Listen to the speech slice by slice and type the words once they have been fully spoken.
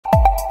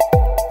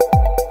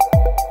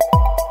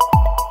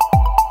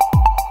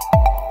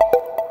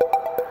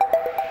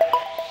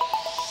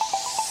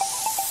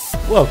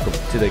Welcome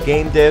to the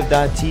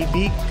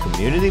GameDev.tv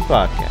Community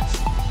Podcast.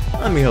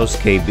 I'm your host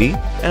KB,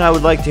 and I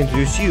would like to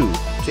introduce you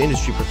to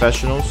industry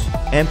professionals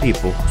and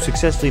people who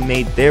successfully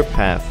made their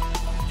path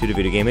to the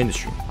video game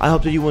industry. I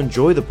hope that you will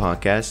enjoy the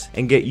podcast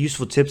and get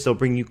useful tips that will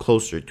bring you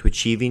closer to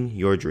achieving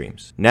your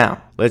dreams.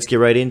 Now, let's get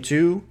right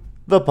into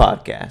the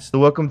podcast. So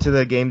welcome to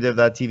the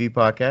GameDev.tv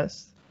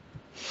podcast.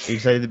 Are you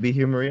excited to be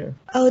here, Maria?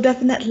 Oh,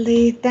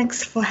 definitely.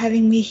 Thanks for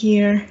having me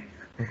here.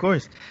 Of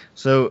course.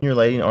 So you're a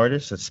lighting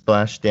artist at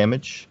Splash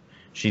Damage.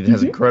 She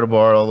has incredible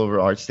art all over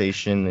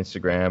ArtStation,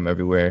 Instagram,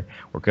 everywhere,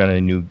 working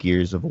on new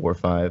Gears of War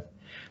 5.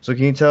 So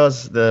can you tell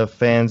us, the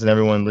fans and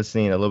everyone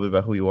listening, a little bit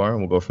about who you are, and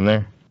we'll go from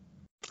there?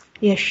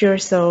 Yeah, sure.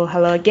 So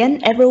hello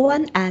again,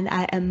 everyone. And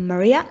I am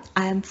Maria.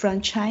 I am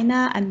from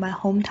China, and my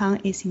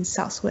hometown is in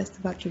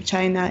southwest part of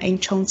China in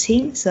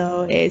Chongqing.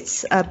 So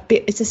it's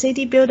a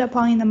city built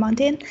upon in the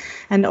mountain,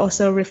 and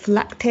also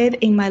reflected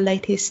in my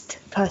latest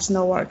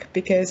personal work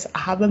because I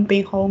haven't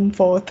been home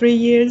for 3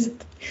 years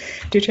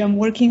due to I'm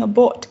working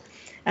abroad,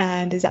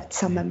 and that's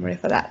some memory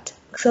for that.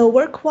 So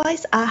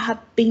work-wise, I have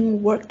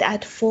been worked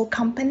at 4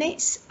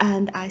 companies,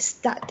 and I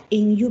started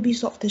in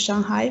Ubisoft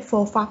Shanghai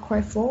for Far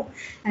Cry 4,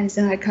 and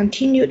then I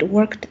continued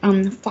worked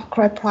on Far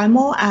Cry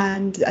Primal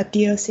and a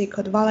DLC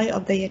called Valley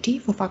of Deity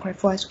for Far Cry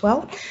 4 as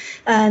well.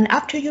 And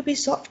after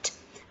Ubisoft,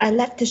 I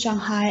left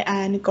Shanghai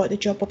and got a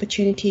job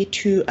opportunity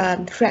to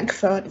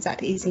Frankfurt,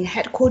 that is in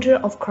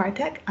headquarters of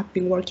Crytek. I've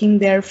been working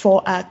there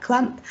for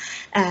Clamp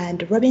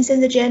and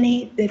Robinson's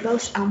Journey. They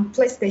both on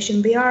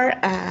PlayStation VR,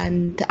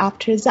 and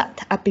after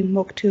that, I've been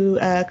moved to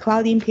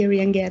Cloud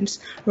Imperium Games,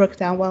 worked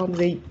on one of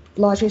the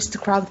largest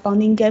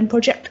crowdfunding game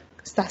project,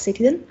 Star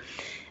Citizen.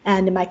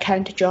 And my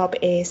current job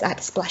is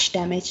at Splash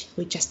Damage.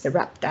 We just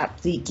wrapped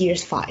up the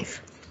Gears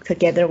 5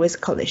 together with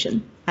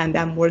Collision, and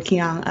I'm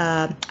working on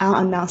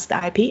unannounced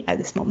IP at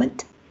this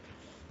moment.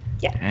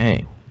 Yeah.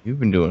 Dang, you've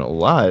been doing a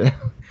lot.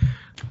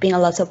 Been a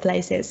lot of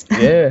places.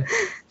 Yeah.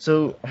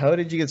 So how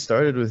did you get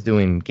started with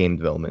doing game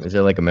development? Is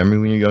there like a memory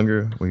when you're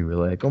younger where you were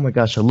like, oh my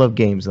gosh, I love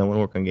games and I want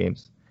to work on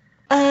games?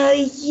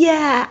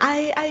 Yeah,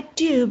 I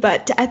do,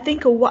 but I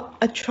think what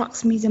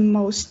attracts me the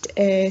most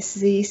is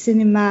the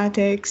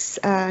cinematics.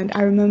 And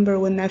I remember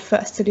when I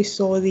first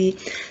saw the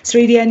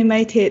 3D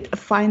animated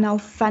Final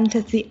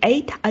Fantasy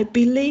VIII, I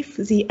believe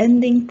the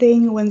ending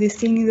thing when they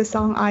singing the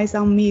song "Eyes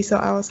on Me," so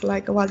I was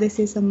like, wow, this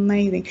is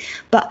amazing.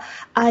 But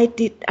I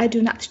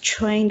do not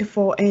train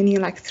for any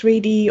like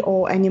 3D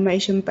or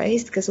animation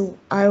based, because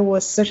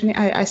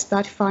I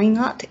started fine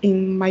art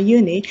in my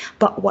uni,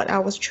 but what I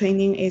was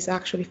training is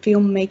actually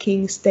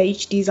filmmaking,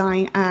 stage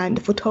design,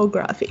 and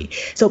photography.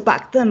 So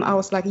back then I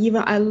was like,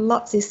 even I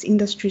love this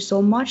industry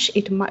so much,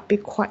 it might be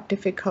quite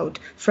difficult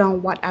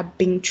from what I've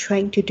been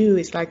trained to do.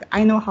 It's like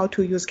I know how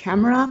to use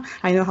camera,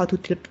 I know how to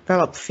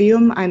develop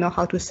film, I know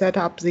how to set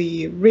up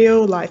the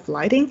real life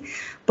lighting.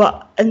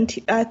 But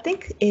until, I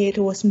think it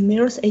was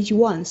Mirror's Edge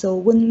 1. So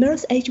when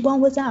Mirror's Edge 1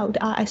 was out,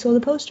 I saw the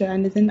poster,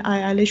 and then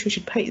I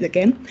literally played the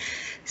game.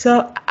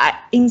 So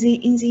in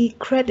the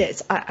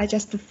credits, I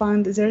just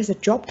found there is a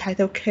job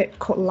title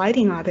called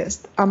lighting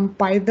artist.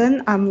 By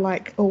then I'm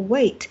like, oh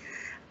wait,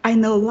 I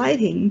know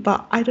lighting,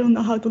 but I don't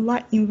know how to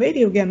light in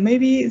video game.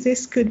 Maybe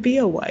this could be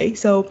a way.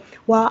 So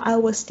while I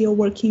was still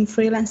working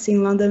freelance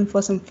in London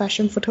for some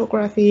fashion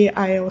photography,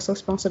 I also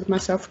sponsored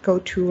myself go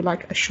to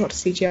like a short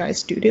CGI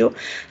studio.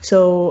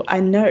 So I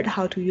learned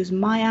how to use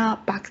Maya.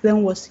 Back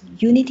then was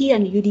Unity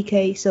and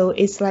UDK. So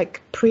it's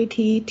like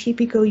pretty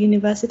typical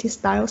university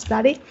style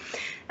study.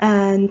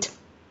 And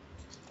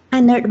I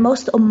learned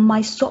most of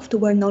my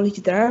software knowledge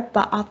there,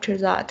 but after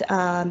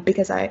that,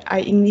 because I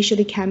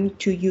initially came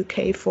to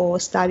UK for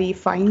study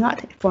fine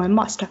art for a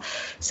master.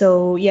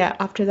 So yeah,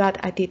 after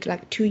that I did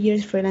like 2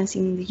 years freelance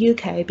in the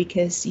UK,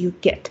 because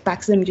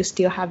back then you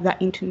still have that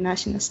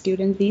international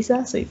student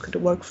visa, so you could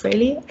work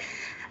freely.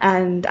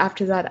 And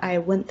after that I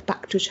went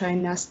back to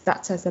China,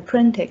 started as an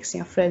apprentice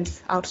in a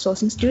friend's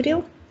outsourcing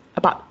studio.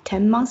 About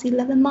 10 months,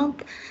 11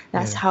 months.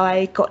 That's how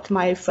I got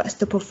my first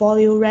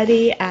portfolio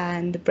ready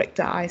and break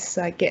the ice.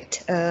 I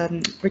get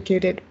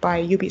recruited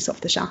by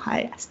Ubisoft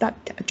Shanghai. I start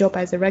a job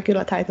as a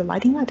regular title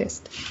lighting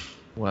artist.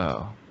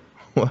 Wow.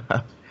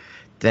 Wow.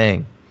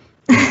 Dang.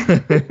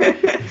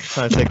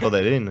 Trying to take all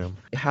that in.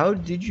 How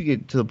did you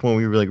get to the point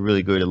where you were like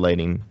really good at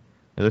lighting?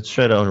 Let's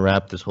try to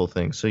unwrap this whole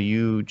thing. So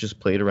you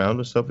just played around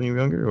with stuff when you were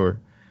younger, or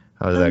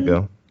how did that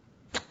go?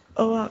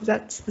 Oh, wow,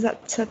 that's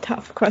a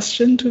tough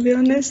question, to be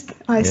honest.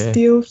 I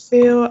still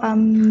feel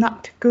I'm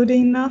not good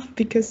enough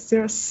because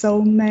there are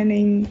so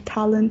many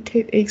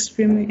talented,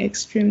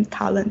 extreme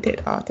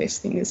talented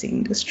artists in this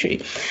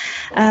industry.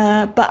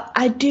 But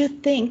I do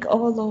think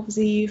all of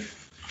the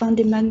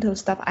fundamental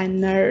stuff I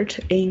learned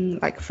in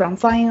like from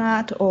fine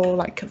art or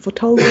like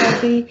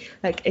photography,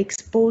 like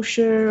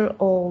exposure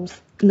or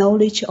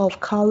knowledge of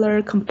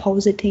color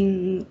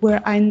compositing,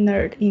 where I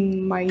learned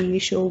in my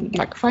initial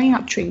like fine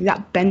art training,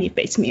 that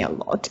benefits me a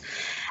lot.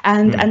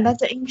 And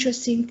another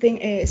interesting thing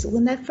is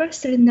when I first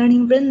started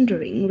learning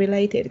rendering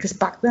related, because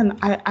back then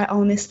I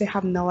honestly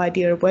have no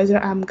idea whether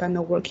I'm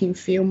gonna work in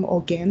film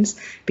or games,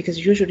 because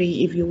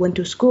usually if you went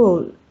to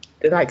school,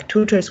 like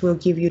tutors will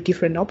give you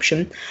different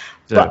option.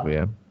 Exactly.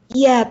 Yeah.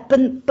 Yeah,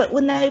 but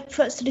when I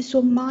first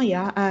saw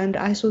Maya and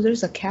I saw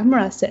there's a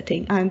camera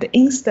setting, and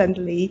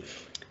instantly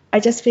I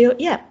just feel,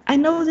 yeah, I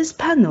know this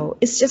panel.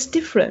 It's just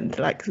different.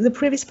 Like the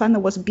previous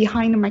panel was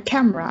behind my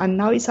camera and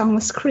now it's on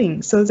the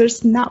screen. So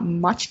there's not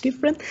much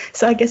different.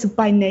 So I guess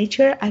by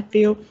nature, I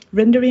feel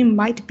rendering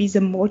might be the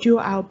module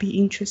I'll be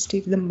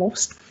interested the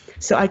most.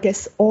 So I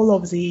guess all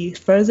of the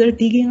further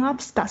digging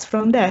up starts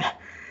from there.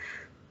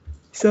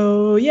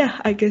 So yeah,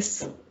 I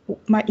guess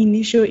my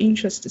initial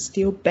interest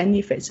still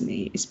benefits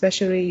me,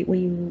 especially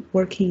when you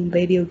work in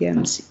video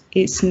games.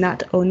 It's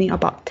not only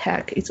about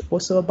tech, it's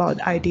also about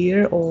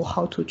idea or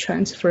how to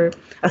transfer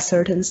a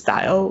certain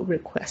style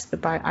requested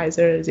by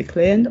either the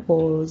client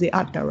or the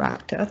art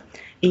director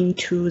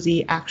into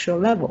the actual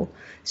level.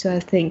 So I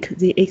think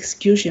the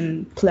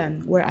execution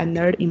plan where I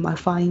nerd in my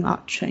fine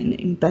art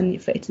training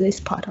benefits this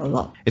part a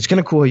lot. It's kind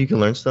of cool how you can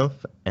learn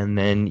stuff and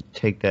then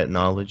take that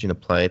knowledge and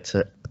apply it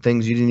to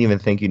things you didn't even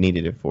think you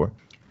needed it for.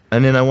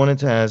 And then I wanted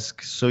to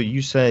ask, so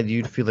you said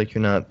you'd feel like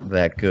you're not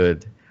that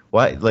good.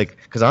 Why? Like,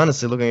 because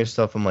honestly, looking at your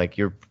stuff, I'm like,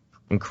 you're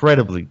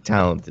incredibly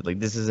talented. Like,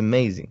 this is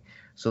amazing.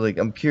 So, like,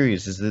 I'm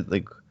curious, is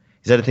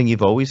that a thing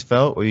you've always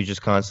felt, or you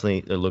just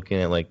constantly are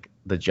looking at, like,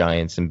 the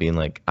giants and being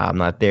like, I'm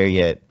not there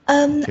yet?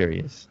 I'm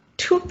curious.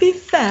 To be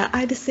fair,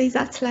 I'd say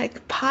that's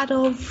like part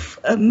of,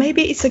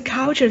 maybe it's a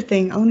culture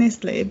thing,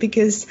 honestly,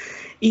 because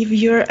if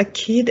you're a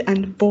kid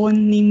and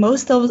born in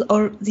most of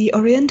the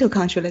Oriental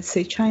country, let's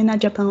say China,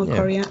 Japan, or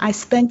Korea, I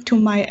spent to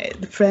my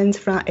friends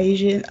from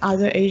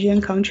other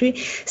Asian country,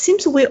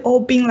 seems we all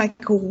been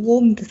like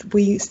warmed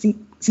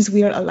since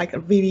we are like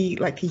really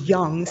like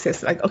young. So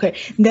it's like, okay,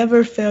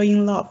 never fell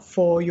in love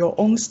for your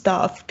own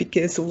stuff,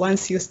 because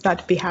once you start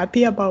to be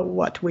happy about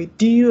what we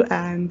do,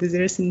 and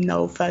there's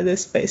no further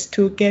space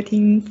to get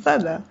in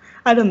further.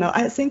 I don't know.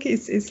 I think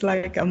it's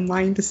like a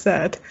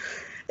mindset.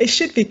 It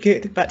should be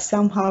good, but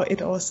somehow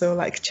it also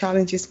like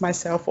challenges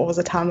myself all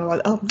the time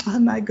about, oh,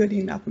 am I good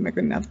enough? Am I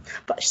good enough?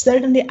 But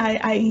certainly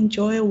I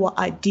enjoy what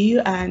I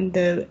do,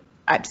 and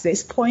at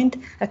this point,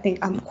 I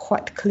think I'm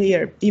quite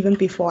clear even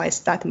before I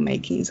start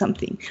making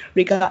something,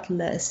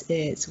 regardless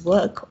it's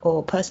work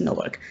or personal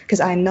work,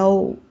 because I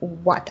know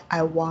what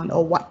I want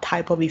or what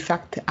type of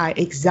effect I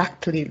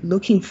exactly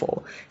looking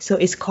for. So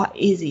it's quite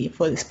easy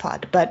for this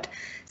part. But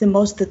the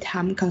most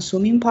time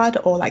consuming part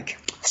or like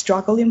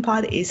struggling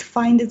part is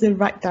find the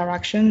right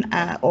direction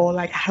or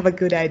like have a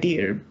good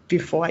idea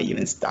before I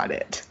even start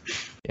it.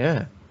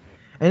 Yeah.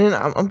 And then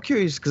I'm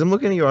curious, because I'm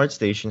looking at your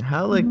ArtStation.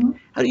 How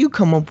do you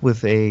come up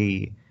with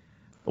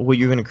what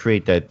you're gonna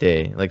create that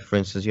day? Like, for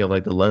instance, you have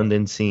like the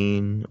London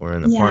scene or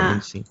an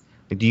apartment scene.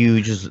 Like, do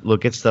you just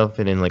look at stuff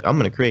and then like, I'm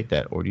gonna create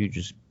that, or do you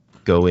just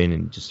go in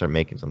and just start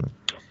making something?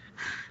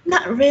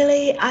 Not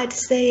really. I'd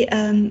say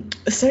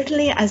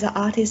certainly as an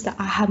artist,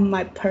 I have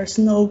my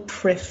personal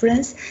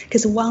preference,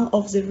 because one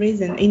of the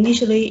reasons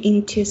initially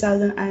in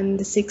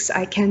 2006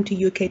 I came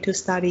to UK to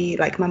study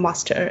like my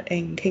master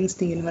in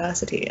Kingston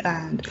University,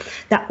 and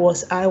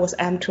I was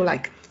aimed to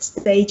like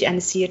stage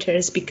and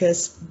theaters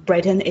because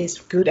Britain is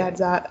good at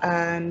that,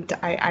 and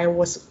I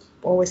was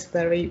always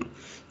very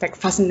like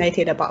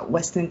fascinated about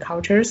Western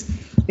cultures.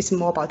 It's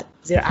more about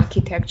their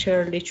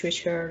architecture,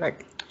 literature,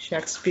 like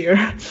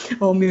Shakespeare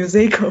or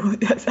musical.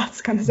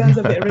 That kind of sounds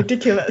a bit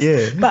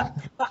ridiculous. But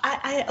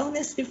I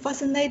honestly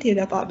fascinated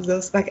about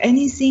those, like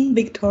anything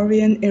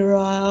Victorian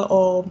era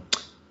or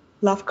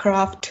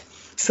Lovecraft.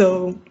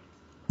 So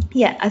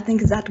yeah, I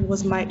think that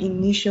was my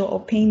initial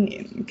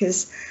opinion,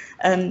 because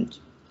on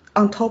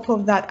top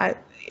of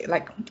that,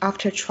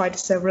 after tried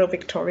several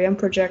Victorian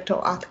project or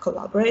art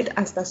collaborate,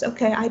 I thought,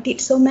 okay, I did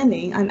so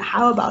many, and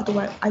how about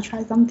I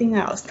try something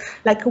else?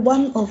 Like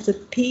one of the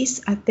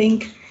piece, I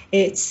think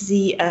it's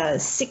the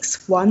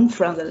sixth one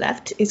from the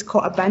left. It's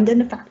called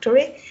Abandoned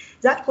Factory.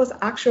 That was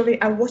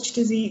actually, I watched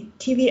the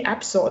TV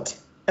episode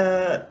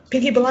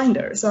Peaky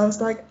Blinders. So I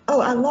was like, oh,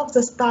 I love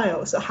the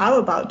style. So how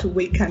about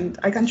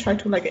I can try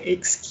to like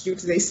execute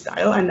this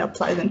style and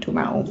apply them to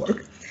my own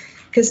work.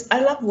 Because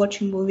I love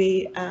watching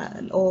movie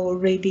or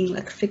reading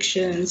like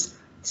fictions.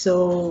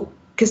 So,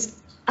 because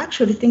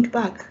actually think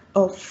back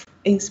of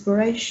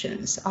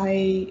inspirations,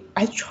 I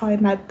try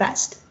my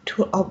best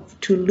to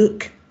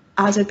look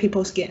other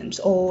people's games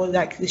or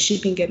like the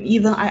shipping game.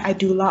 Even I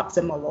do love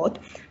them a lot,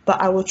 but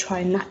I will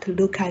try not to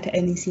look at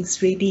anything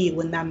 3D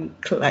when I'm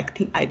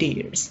collecting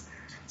ideas.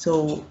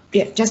 So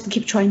yeah, just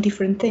keep trying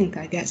different things,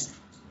 I guess.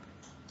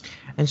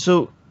 And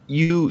so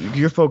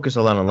you're focused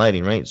a lot on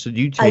lighting, right? So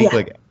do you take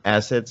like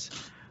assets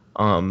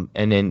and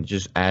then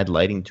just add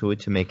lighting to it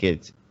to make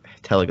it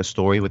tell like a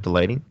story with the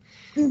lighting?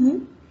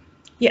 Mm-hmm.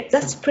 Yeah,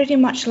 that's pretty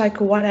much like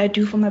what I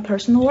do for my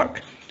personal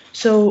work.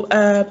 So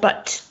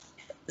but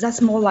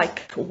that's more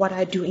like what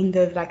I do in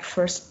the like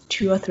first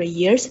 2 or 3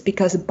 years,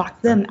 because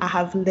back then I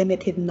have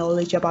limited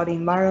knowledge about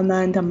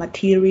environment and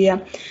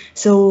material.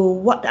 So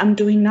what I'm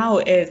doing now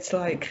is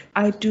like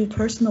I do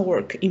personal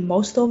work in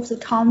most of the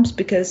times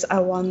because I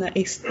want to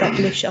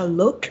establish a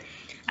look,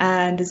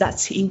 and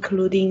that's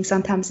including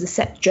sometimes the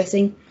set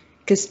dressing,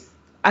 because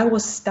I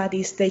was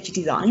studying stage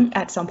design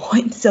at some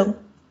point, so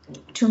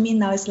to me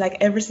now it's like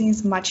everything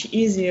is much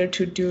easier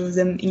to do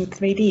them in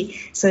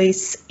 3D. So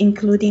it's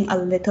including a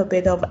little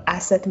bit of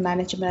asset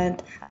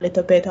management, a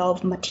little bit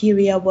of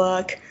material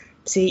work.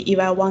 See, if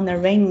I want a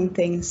raining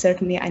thing,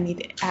 certainly I need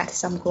to add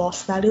some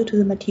gloss value to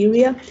the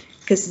material,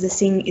 because the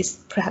thing is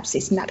perhaps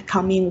it's not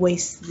coming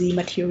with the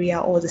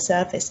material or the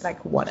surface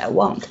like what I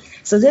want.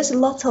 So there's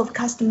lots of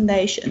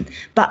customization,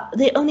 but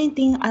the only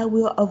thing I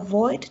will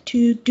avoid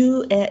to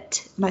do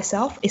it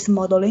myself is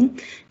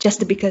modeling,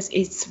 just because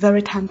it's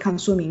very time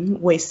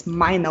consuming with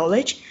my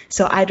knowledge.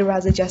 So I'd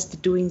rather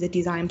just doing the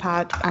design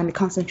part and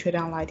concentrate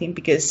on lighting,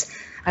 because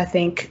I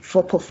think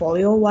for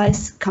portfolio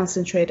wise,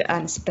 concentrate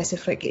and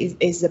specific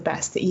is the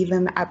best.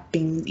 Even I've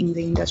been in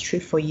the industry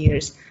for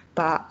years,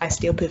 but I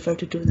still prefer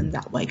to do them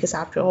that way, because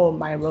after all,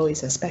 my role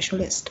is a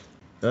specialist.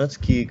 That's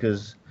key,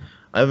 because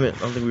I don't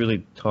think we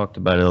really talked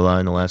about it a lot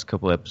in the last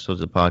couple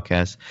episodes of the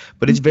podcast,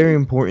 but it's very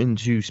important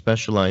to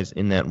specialize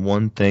in that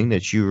one thing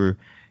that you're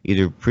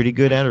either pretty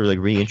good at or like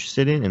really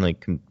interested in, and like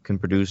can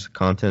produce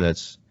content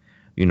that's,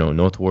 you know,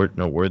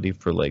 noteworthy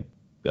for like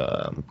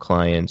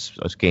clients,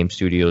 game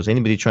studios,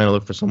 anybody trying to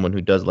look for someone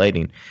who does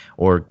lighting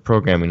or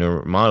programming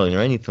or modeling or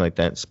anything like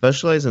that.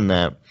 Specialize in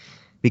that,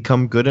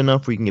 become good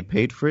enough where you can get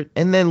paid for it,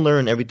 and then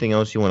learn everything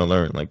else you want to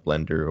learn, like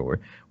Blender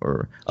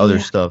or other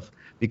stuff.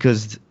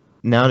 Because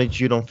now that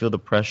you don't feel the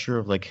pressure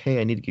of like,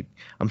 hey,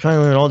 I'm trying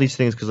to learn all these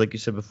things, because like you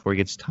said before, it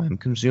gets time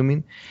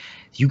consuming.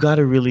 You got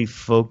to really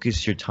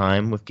focus your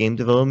time with game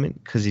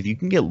development, because if you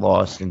can get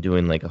lost in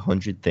doing like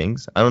 100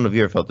 things, I don't know if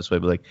you ever felt this way,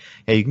 but like,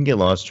 hey, you can get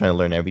lost trying to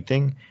learn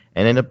everything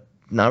and end up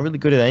not really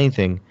good at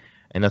anything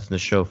and nothing to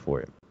show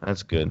for it.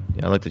 That's good.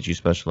 Yeah, I like that you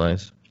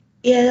specialize.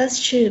 Yeah,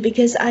 that's true,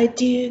 because I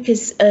think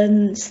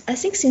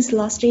since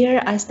last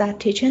year I started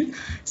teaching,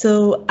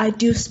 so I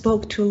do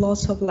spoke to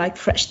lots of like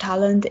fresh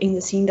talent in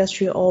this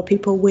industry or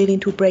people willing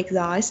to break the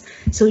ice.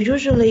 So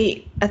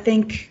usually I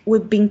think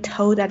we've been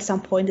told at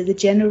some point that the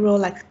general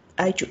like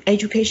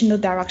educational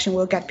direction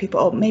will get people,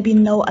 or maybe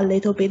know a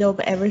little bit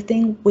of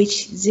everything,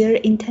 which their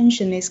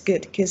intention is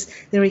good, because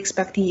they're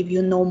expecting if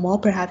you know more,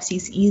 perhaps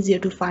it's easier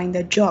to find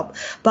a job.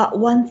 But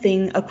one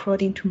thing,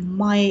 according to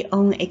my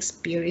own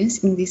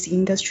experience in this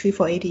industry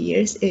for 80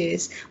 years,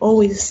 is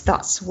always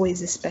starts with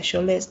a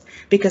specialist,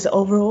 because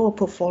overall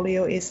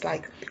portfolio is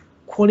like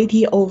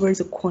quality over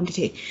the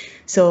quantity.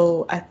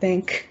 So I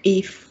think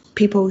if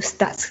people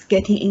start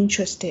getting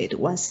interested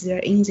once they're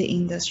in the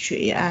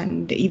industry,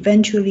 and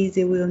eventually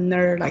they will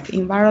learn like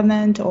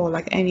environment or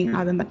like any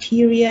other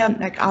material,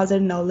 like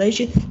other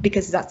knowledge,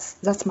 because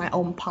that's my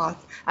own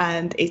path,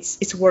 and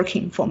it's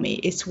working for me,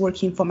 it's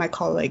working for my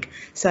colleague.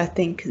 So I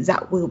think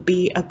that will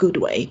be a good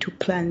way to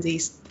plan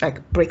this,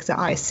 like break the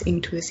ice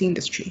into this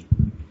industry.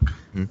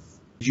 Did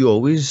you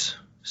always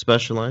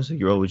specialize? Like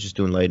you're always just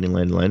doing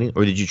lighting,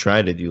 or did you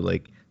try to do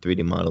like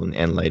 3D modeling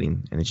and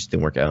lighting and it just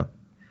didn't work out?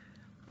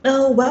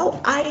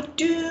 Well, I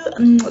do,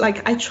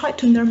 like I try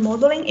to learn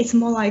modeling. It's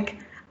more like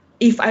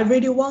if I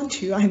really want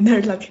to, I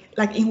learn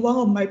like in one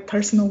of my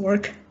personal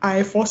work,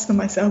 I forced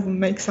myself to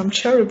make some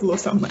cherry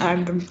blossom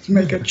and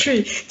make a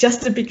tree,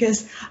 just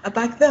because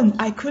back then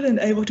I couldn't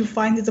able to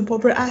find the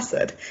proper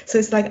asset. So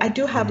it's like I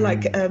do have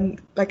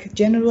like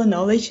general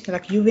knowledge,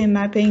 like UV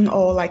mapping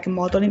or like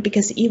modeling,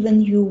 because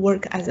even you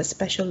work as a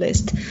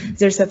specialist,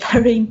 there's a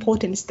very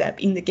important step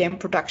in the game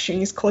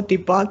production. It's called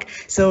debug.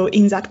 So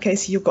in that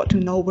case, you got to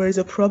know where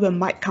the problem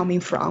might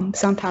coming from.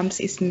 Sometimes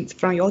it's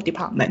from your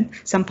department,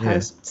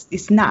 sometimes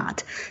it's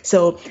not.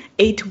 So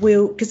it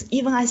will, because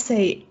even I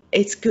say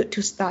it's good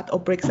to start or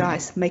break the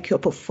ice, make your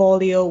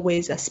portfolio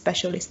with a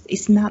specialist.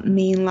 It's not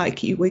mean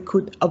like we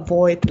could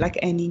avoid like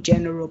any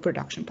general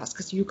production pass,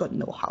 because you got to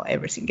know how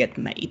everything gets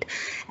made.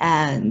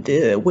 And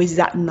with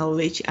that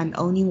knowledge, and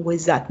only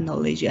with that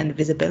knowledge and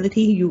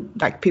visibility, you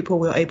like people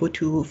will able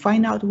to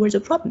find out where the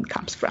problem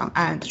comes from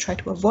and try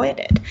to avoid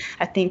it.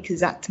 I think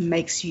that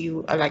makes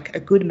you like a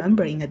good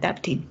member in a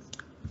dev team.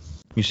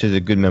 You said a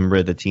good member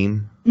of the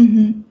team?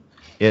 Mm-hmm.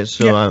 Yeah,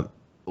 so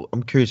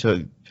I'm curious,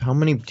 how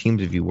many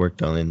teams have you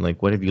worked on, and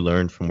like what have you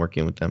learned from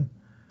working with them?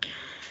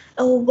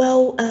 Oh,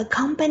 well,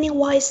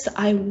 company-wise,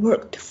 I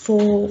worked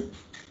for,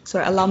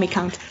 sorry, allow me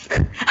count.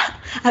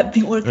 I've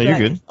been working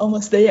like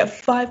almost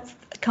 5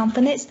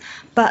 companies,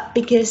 but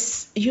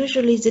because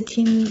usually the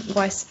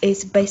team-wise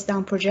is based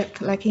on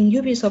project, like in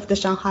Ubisoft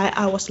Shanghai,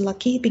 I was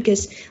lucky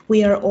because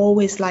we are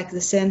always like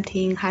the same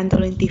team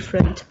handling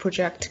different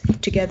projects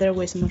together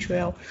with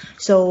Montreal.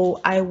 So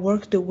I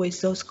worked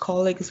with those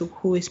colleagues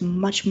who is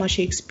much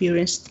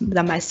experienced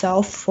than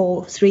myself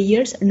for 3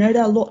 years, and learned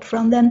a lot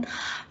from them.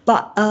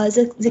 But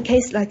the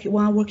case like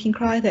when I work in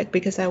Crytek,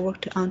 because I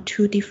worked on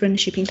 2 different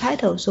shipping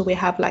titles, so we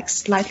have like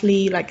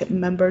slightly like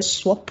members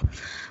swap.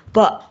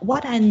 But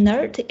what I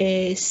learned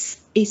is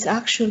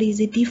actually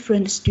the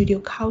different studio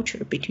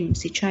culture between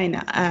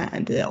China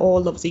and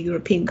all of the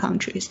European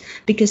countries.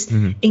 Because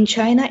in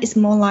China, it's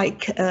more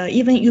like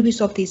even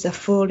Ubisoft is a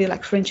fully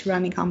like French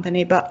running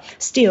company, but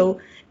still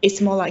it's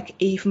more like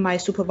if my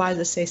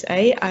supervisor says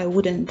A, I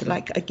wouldn't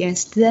like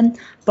against them.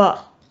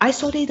 But I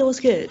thought it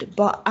was good,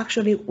 but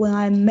actually when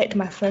I met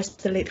my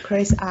first lead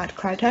Chris at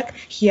Crytek,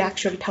 he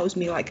actually tells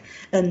me like,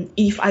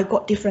 if I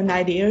got different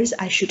ideas,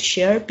 I should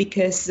share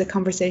because the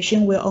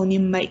conversation will only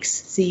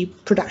makes the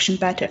production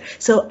better.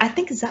 So I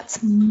think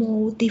that's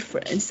more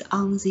difference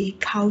on the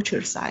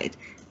culture side,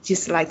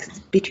 just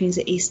like between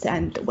the East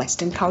and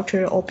Western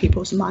culture or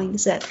people's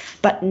mindset.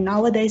 But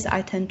nowadays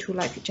I tend to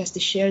like just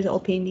share the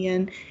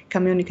opinion,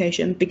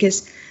 communication,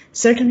 because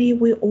certainly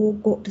we all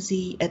got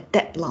the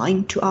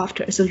deadline to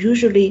after. So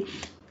usually,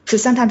 so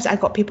sometimes I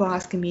got people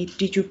asking me,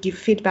 did you give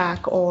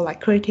feedback or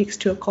like critics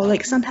to a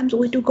colleague? Sometimes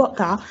we do got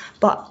that,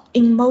 but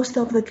in most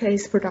of the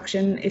case,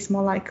 production is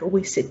more like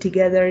we sit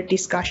together,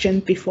 discussion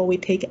before we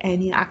take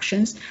any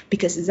actions,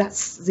 because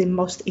that's the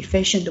most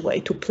efficient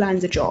way to plan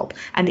the job.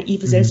 And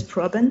if there's a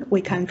problem,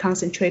 we can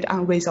concentrate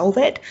on resolve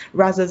it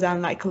rather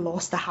than like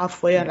lost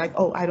halfway and like,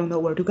 oh, I don't know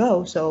where to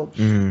go. So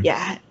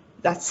yeah,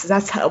 that's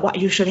what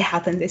usually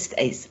happens these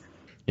days.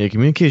 Yeah,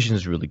 communication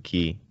is really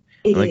key.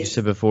 It Like you is.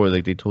 said before,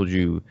 like they told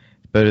you,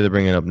 it's better to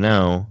bring it up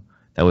now.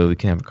 That way we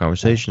can have a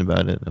conversation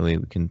about it. That way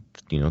we can,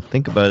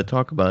 think about it,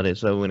 talk about it.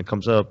 So when it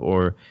comes up,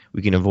 or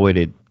we can avoid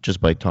it just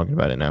by talking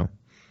about it now.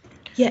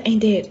 Yeah,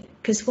 indeed.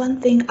 Because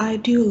one thing I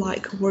do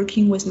like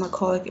working with my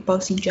colleague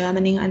both in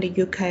Germany and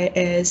the UK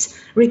is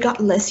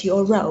regardless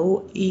your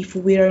role, if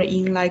we're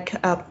in like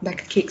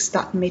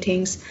Kickstart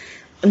meetings,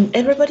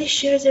 everybody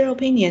shares their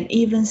opinion.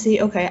 Even say,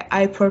 okay,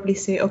 I probably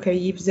say, okay,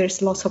 if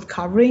there's lots of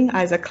covering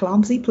as a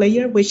clumsy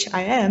player, which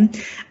I am,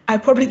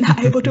 I'm probably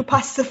not able to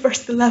pass the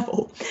first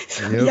level.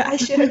 So Yep. yeah, I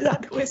share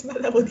that with my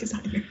level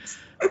designers.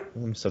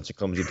 I'm such a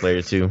clumsy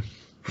player too.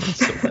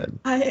 It's so bad.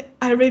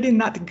 I really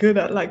not good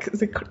at like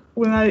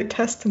when I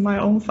test my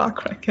own Far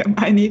Cry game,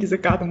 I need the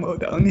God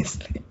mode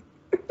honestly.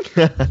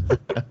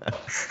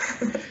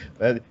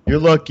 You're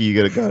lucky you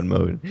got a god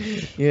mode.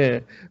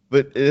 Yeah,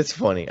 but it's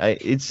funny.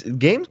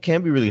 Games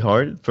can be really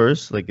hard at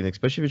first, like, and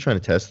especially if you're trying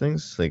to test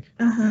things. Like,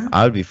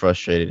 I would be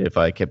frustrated if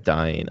I kept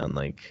dying on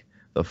like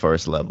the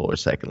first level or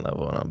second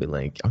level, and I'll be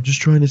like, I'm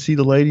just trying to see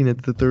the lighting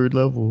at the third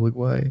level. Like,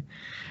 why?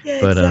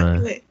 Yeah, But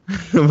exactly.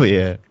 but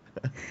yeah.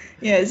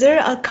 Yeah,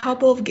 there are a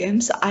couple of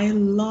games I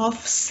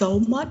love so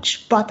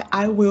much, but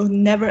I will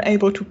never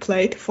able to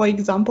play it. For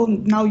example,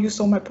 now you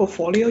saw my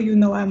portfolio, you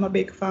know I'm a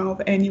big fan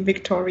of any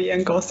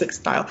Victorian Gothic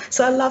style.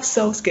 So I love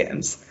Souls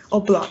games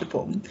or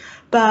Bloodborne,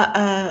 but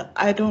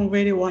I don't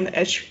really want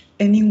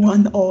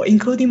anyone, or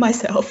including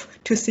myself,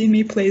 to see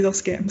me play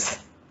those games.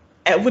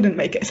 I wouldn't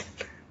make it.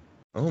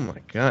 Oh my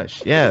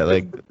gosh. Yeah,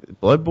 like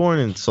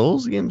Bloodborne and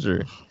Souls games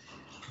are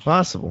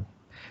possible.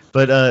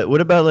 But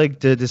what about like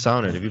the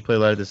Dishonored? Have you played a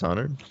lot of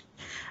Dishonored?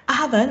 I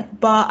haven't,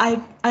 but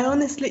I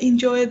honestly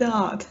enjoy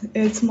that.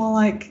 It's more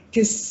like,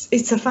 because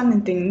it's a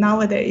funny thing.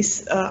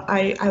 Nowadays,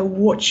 I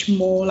watch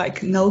more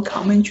like no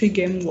commentary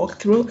game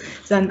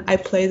walkthrough than I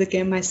play the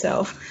game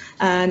myself.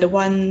 And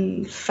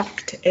one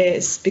fact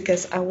is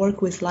because I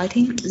work with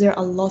lighting, there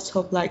are lots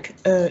of like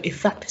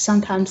effect.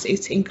 Sometimes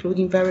it's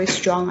including very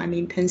strong and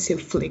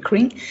intensive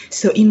flickering.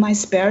 So in my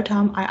spare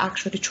time, I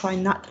actually try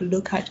not to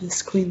look at the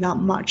screen that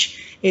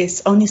much.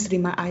 It's honestly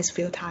my eyes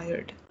feel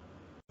tired.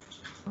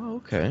 Oh,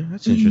 okay.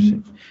 That's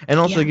interesting. And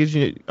also Yeah. it gives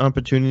you an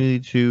opportunity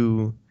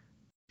to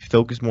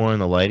focus more on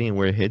the lighting and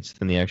where it hits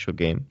than the actual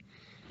game.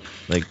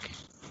 Like,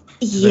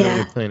 'cause I know Yeah.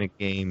 you're playing a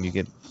game, you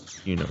get,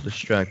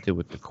 distracted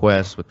with the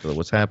quest, with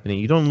what's happening.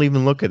 You don't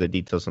even look at the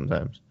details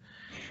sometimes.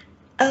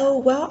 Oh,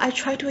 well, I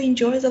try to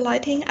enjoy the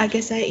lighting. I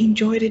guess I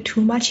enjoyed it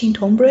too much in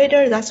Tomb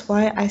Raider. That's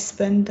why I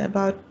spent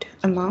about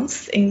a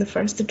month in the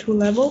first two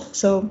levels.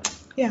 So,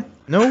 yeah.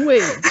 No way,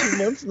 2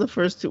 months in the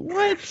first two.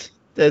 What?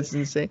 That's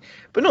insane.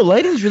 But no,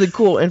 lighting's really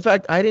cool. In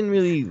fact, I didn't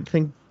really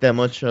think that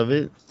much of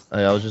it.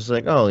 I was just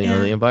like, oh, Yeah.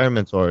 the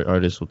environmental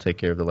artist will take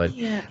care of the lighting.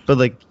 Yeah. But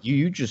like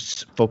you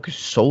just focus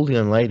solely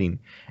on lighting,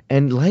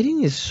 and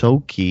lighting is so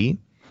key.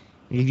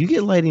 If you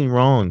get lighting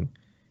wrong,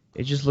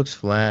 it just looks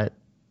flat.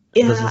 It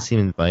Yeah. doesn't seem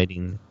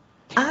inviting.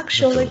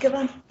 Actually,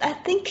 Gavin, I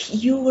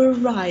think you were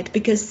right,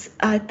 because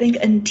I think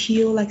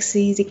until like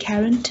see the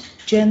current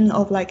gen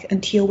of like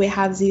until we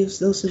have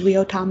those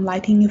real-time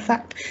lighting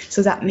effect,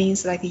 so that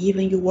means like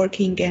even you work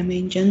in game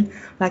engine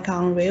like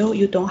Unreal,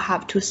 you don't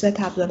have to set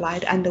up the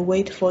light and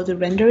wait for the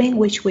rendering,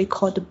 which we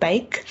call the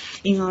bake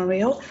in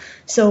Unreal.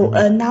 So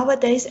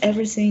nowadays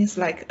everything is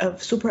like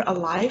super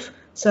alive.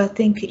 So I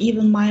think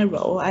even my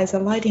role as a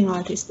lighting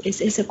artist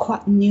is a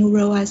quite new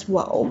role as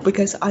well,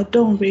 because I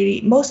don't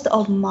really, most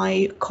of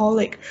my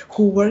colleagues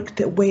who worked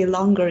way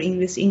longer in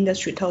this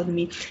industry told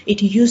me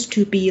it used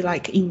to be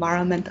like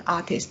environment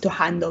artists to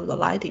handle the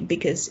lighting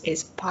because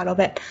it's part of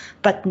it.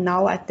 But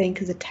now I think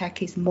the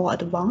tech is more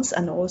advanced,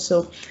 and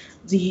also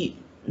the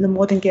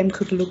modern game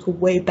could look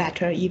way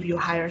better if you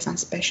hire some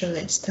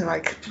specialist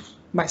like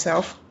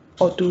myself.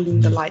 or doing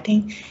the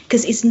lighting,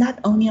 because it's not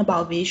only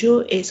about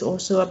visual, it's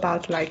also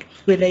about like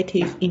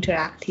relative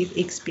interactive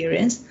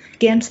experience.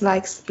 Games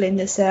like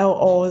Splinter Cell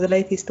or the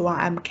latest one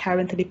I'm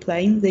currently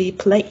playing, the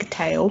Plague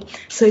Tale,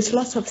 so it's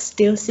lots of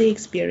stealthy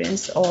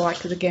experience, or like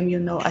the game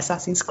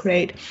Assassin's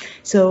Creed.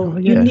 So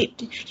you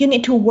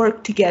need to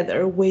work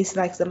together with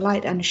like the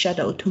light and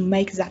shadow to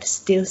make that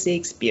stealthy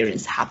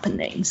experience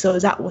happening. So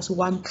that was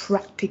one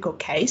practical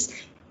case.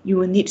 You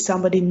will need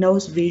somebody who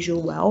knows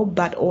visual well,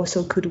 but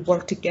also could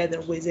work together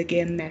with the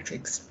game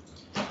metrics.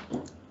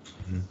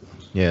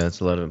 Yeah, that's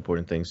a lot of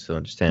important things to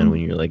understand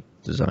when you're like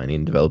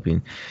designing,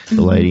 developing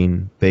the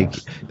lighting,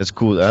 baking. That's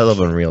cool. I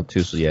love Unreal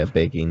too. So yeah,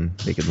 baking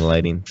the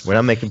lighting. We're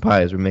not making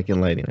pies. We're making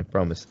lighting. I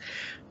promise.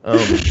 But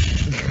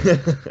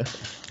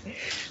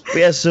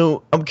yeah.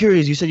 So I'm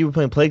curious. You said you were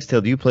playing Plague's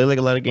Tale. Do you play like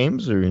a lot of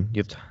games, or you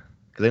have to?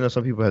 Because I know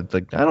some people have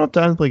like I don't have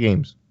time to play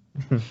games.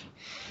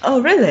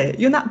 Oh really?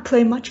 You not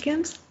play much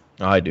games?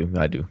 Oh, I do.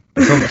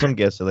 Some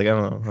guests are like, I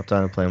don't have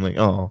time to play. I'm like,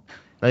 oh,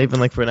 not even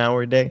like for an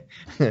hour a day.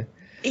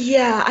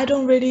 Yeah, I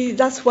don't really.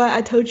 That's why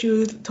I told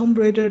you Tomb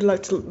Raider,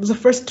 like the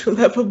first two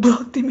level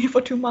blocked me for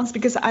 2 months,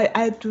 because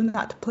I do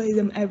not play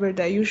them every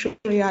day.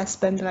 Usually I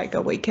spend like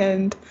a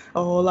weekend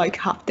or like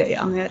half day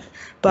on it.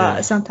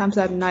 But sometimes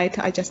at night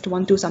I just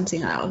want to do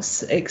something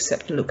else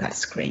except look at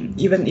screen.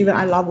 Even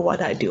I love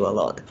what I do a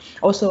lot.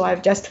 Also, I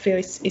just feel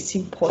it's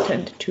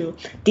important to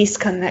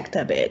disconnect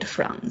a bit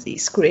from the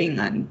screen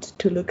and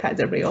to look at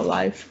the real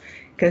life,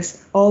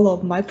 because all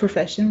of my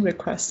profession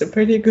requires a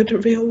pretty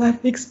good real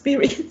life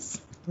experience.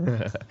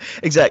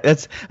 Exactly.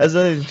 That's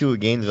another thing to a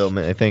game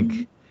development. I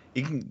think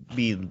it can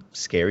be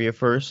scary at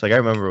first. Like I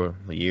remember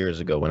years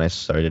ago when I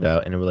started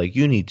out, and they were like,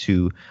 you need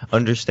to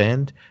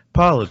understand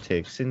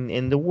politics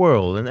and the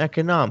world and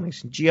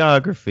economics and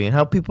geography and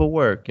how people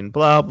work and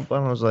blah blah blah.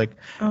 And I was like,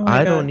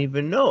 I don't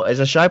even know. As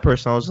a shy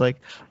person, I was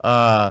like,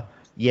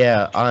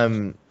 yeah, I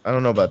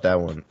don't know about that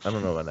one. I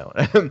don't know about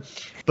that one.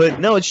 But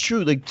no, it's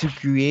true. Like to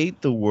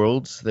create the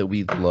worlds that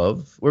we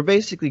love, we're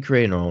basically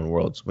creating our own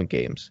worlds with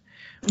games.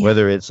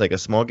 Whether it's like a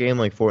small game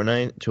like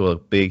Fortnite to a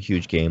big,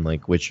 huge game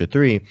like Witcher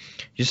 3,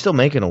 you're still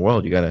making a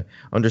world. You got to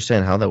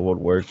understand how that world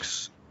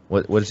works.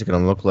 What is it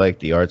going to look like?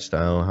 The art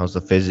style. How's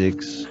the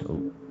physics?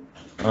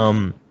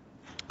 How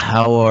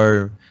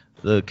are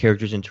the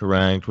characters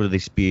interact? What do they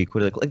speak?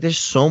 What do they, like? There's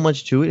so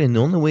much to it, and the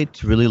only way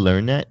to really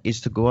learn that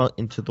is to go out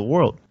into the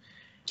world.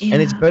 Yeah.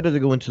 And it's better to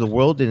go into the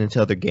world than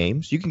into other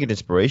games. You can get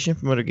inspiration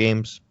from other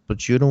games,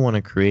 but you don't want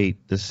to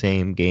create the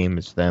same game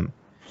as them.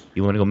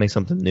 You want to go make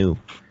something new.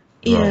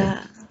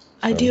 Yeah,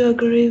 I do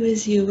agree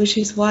with you, which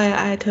is why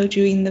I told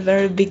you in the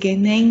very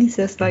beginning,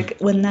 just like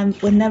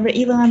whenever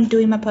even I'm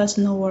doing my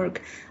personal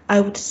work, I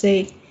would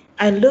say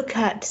I look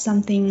at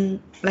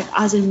something like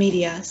other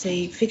media,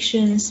 say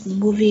fictions,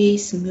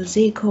 movies,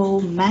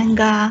 musical,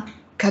 manga,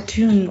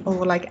 cartoon,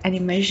 or like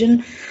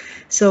animation.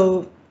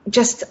 So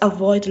just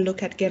avoid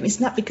look at game. It's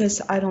not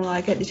because I don't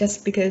like it, it's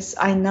just because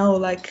I know,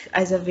 like,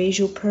 as a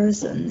visual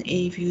person,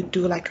 if you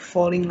do like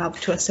fall in love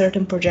to a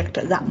certain project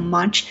that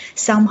much,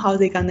 somehow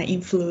they're gonna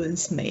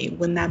influence me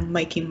when I'm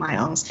making my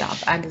own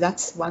stuff, and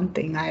that's one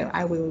thing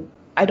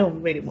I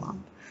don't really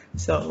want.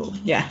 So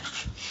yeah.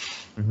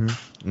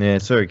 Yeah,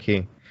 it's very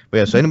key. But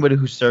yeah, so anybody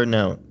who's starting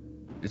out,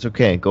 it's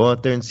okay. Go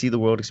out there and see the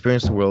world,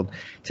 experience the world,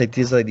 take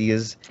these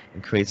ideas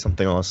and create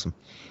something awesome.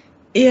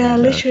 Yeah,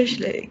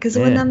 literally, because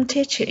when I'm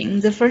teaching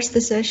the first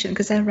session,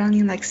 because I'm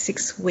running like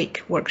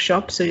 6-week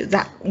workshop, so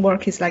that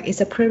work is like, it's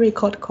a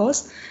pre-record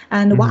course,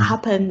 and what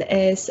happened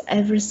is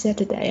every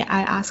Saturday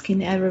I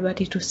asking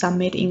everybody to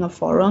submit in a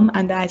forum,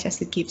 and I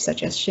just give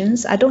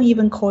suggestions. I don't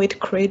even call it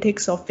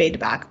critics or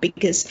feedback,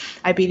 because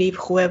I believe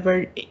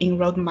whoever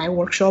enrolled in my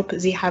workshop,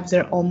 they have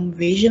their own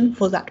vision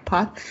for that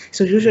part.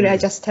 So usually I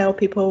just tell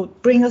people,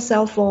 bring a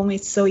cell phone,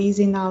 it's so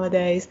easy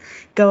nowadays.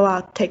 Go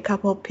out, take a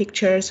couple of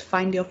pictures,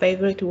 find your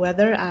favorite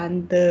weather,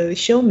 and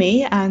show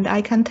me, and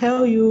I can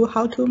tell you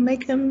how to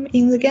make them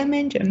in the game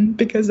engine,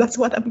 because that's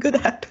what I'm good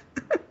at.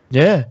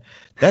 Yeah,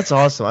 that's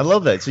awesome. I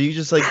love that. So you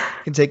just like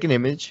can take an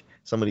image,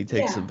 somebody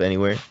takes it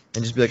anywhere,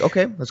 and just be like,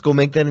 okay, let's go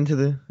make that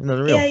into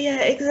another reel.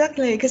 Yeah,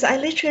 exactly. Because I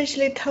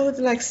literally told,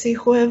 like, see,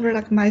 whoever,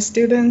 like my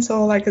students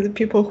or like the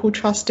people who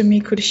trusted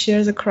me could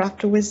share the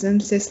craft with them.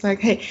 So it's like,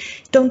 hey,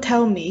 don't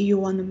tell me you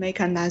want to make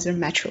another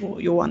Metro,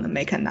 you want to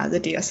make another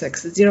Deus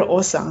Ex. They're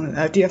awesome.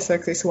 Deus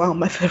Ex is one of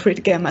my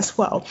favorite games as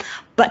well.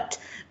 But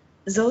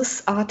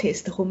those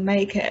artists who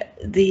make it,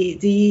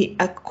 they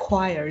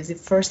acquire the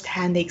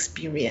first-hand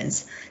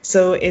experience.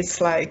 So it's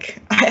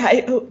like,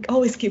 I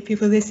always give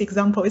people this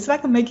example. It's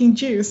like making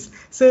juice.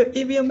 So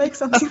if you make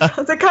something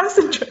from the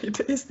concentrate,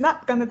 it's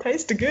not gonna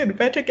taste good.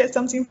 Better get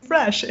something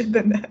fresh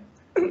than that.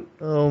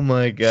 Oh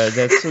my God,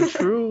 that's so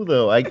true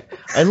though.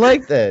 I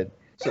like that.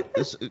 So,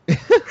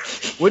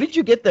 where did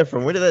you get that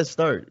from? Where did that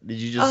start? Did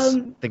you just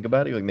think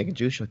about it? You're like making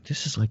juice? You're like,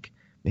 this is like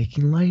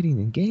making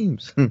lighting in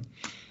games.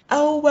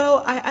 Oh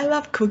well, I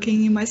love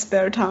cooking in my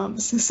spare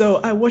times. So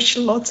I watch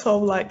lots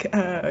of like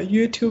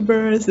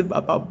YouTubers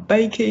about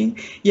baking.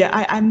 Yeah,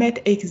 I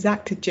made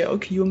exact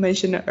joke you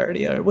mentioned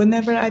earlier.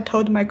 Whenever I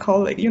told my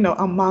colleague,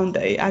 on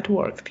Monday at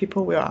work,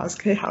 people will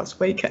ask, "Hey, how's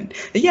weekend?"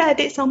 Yeah, I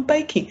did some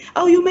baking.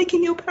 Oh, you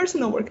making your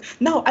personal work?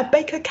 No, I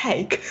bake a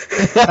cake.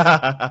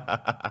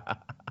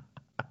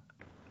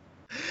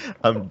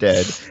 I'm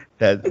dead.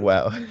 That's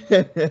wow.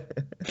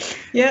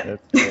 Yeah.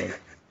 That's funny.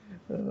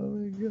 Oh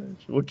my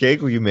gosh. What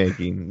cake were you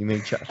making? You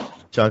made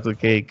chocolate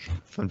cake,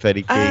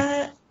 funfetti cake?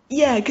 Uh,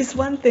 yeah, because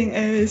one thing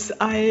is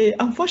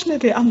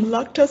unfortunately I'm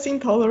lactose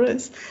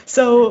intolerant,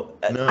 so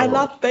I No.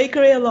 love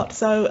bakery a lot,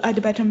 so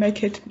I'd better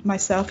make it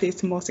myself.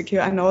 It's more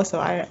secure, and also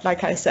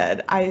like I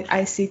said,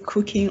 I see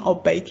cooking or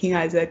baking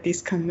as a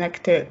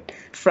disconnected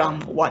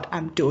from what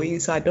I'm doing,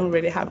 so I don't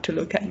really have to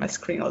look at my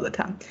screen all the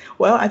time.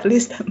 Well, at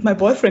least my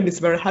boyfriend is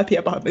very happy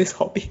about this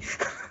hobby.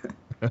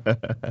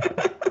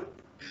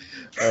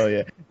 Oh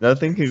yeah.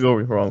 Nothing can go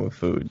wrong with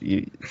food.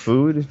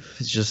 Food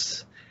is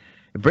just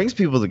it brings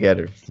people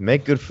together. You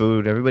make good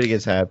food, everybody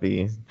gets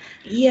happy.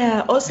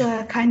 Yeah, also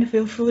I kind of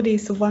feel food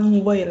is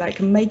one way, like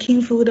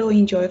making food or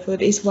enjoy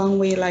food is one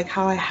way, like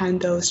how I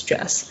handle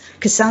stress.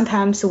 Because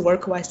sometimes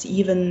work-wise,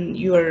 even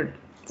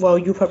well,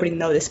 you probably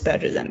know this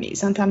better than me.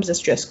 Sometimes the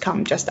stress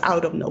comes just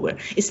out of nowhere.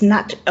 It's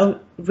not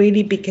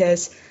really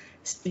because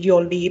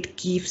your lead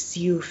gives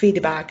you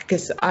feedback,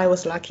 because I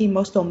was lucky.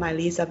 Most of my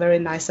leads are very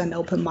nice and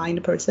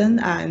open-minded person,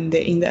 and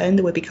in the end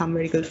we become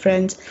really good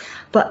friends.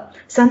 But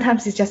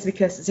sometimes it's just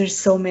because there's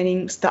so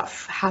many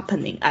stuff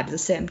happening at the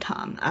same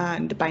time,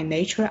 and by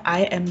nature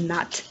I am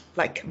not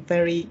like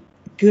very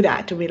good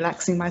at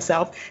relaxing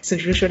myself, so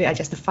usually I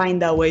just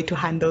find a way to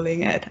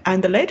handling it,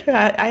 and later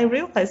I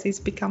realize it's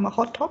become a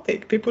hot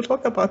topic. People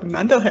talk about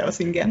mental health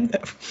in game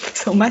dev,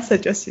 so my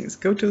suggestion is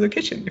go to the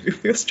kitchen if you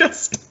feel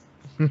stressed.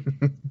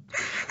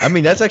 I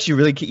mean, that's actually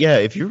really key. Yeah,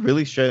 if you're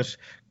really stressed,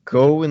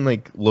 go and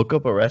like look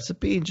up a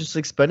recipe and just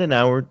like spend an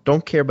hour.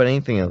 Don't care about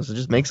anything else.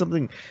 Just make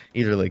something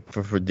either like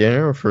for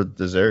dinner or for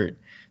dessert.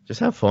 Just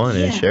have fun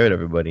and Yeah, share it with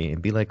everybody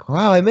and be like,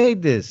 "Wow, I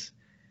made this."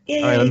 yeah,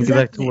 All yeah, right, let me get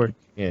back to exactly. work.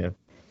 Yeah.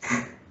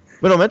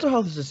 But no, mental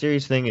health is a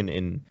serious thing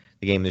in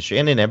the game industry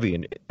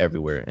and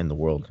everywhere in the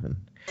world. And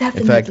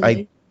in fact, I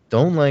Definitely.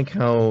 don't like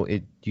how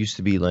it used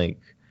to be like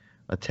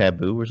a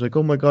taboo where it's like,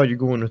 oh my God, you're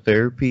going to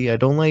therapy. I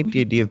don't like the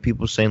idea of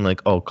people saying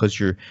like, oh, because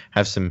you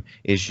have some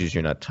issues,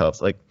 you're not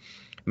tough. Like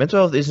mental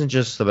health isn't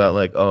just about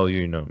like, oh,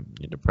 you're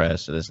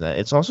depressed or this and that.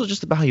 It's also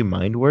just about how your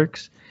mind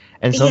works.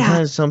 And Yeah,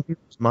 sometimes some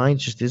people's mind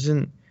just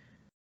isn't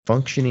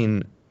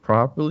functioning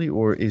properly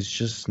or is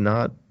just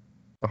not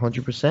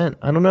 100%.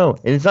 I don't know.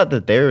 And it's not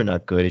that they're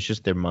not good. It's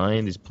just their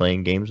mind is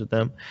playing games with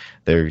them.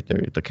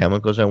 The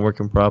chemicals aren't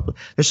working properly.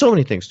 There's so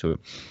many things to it.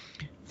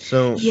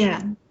 So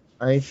yeah.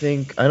 I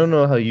think I don't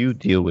know how you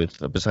deal with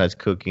besides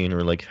cooking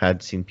or like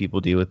had seen people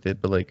deal with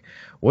it, but like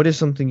what is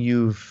something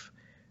you've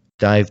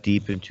dived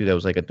deep into that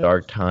was like a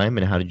dark time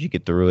and how did you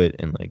get through it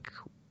and like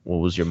what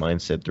was your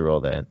mindset through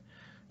all that?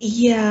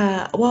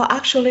 Yeah, well,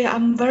 actually,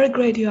 I'm very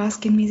glad you're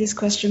asking me this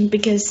question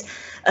because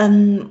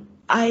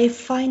I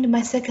find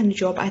my second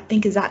job, I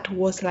think that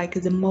was like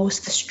the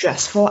most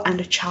stressful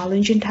and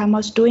challenging time I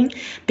was doing,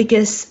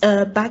 because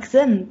back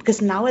then,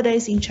 because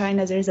nowadays in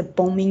China there is a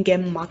booming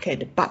game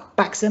market, but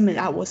back then when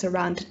I was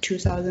around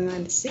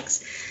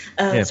 2006,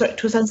 Yeah. sorry,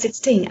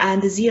 2016,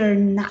 and there are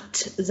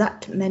not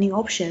that many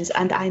options.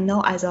 And I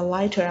know as a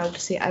writer, I would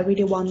say I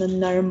really want to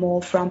learn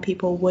more from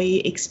people way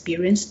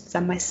experienced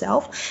than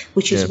myself,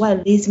 which is Yeah.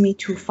 what leads me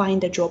to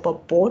find a job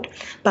abroad.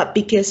 But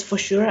because for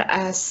sure,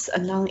 as a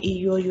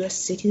non-EU US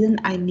citizen,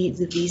 I need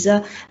the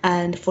visa,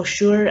 and for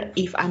sure,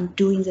 if I'm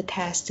doing the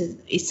test,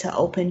 it's an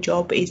open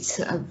job. It's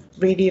a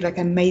really like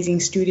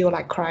amazing studio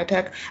like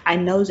Crytek. I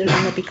know there's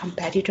gonna be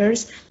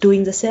competitors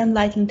doing the same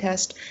lighting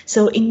test.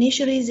 So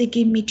initially they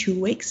gave me 2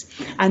 weeks,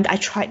 and I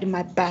tried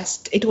my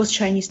best. It was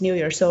Chinese New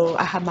Year, so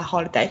I had my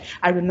holiday.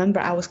 I remember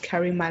I was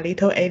carrying my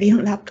little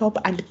alien laptop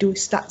and do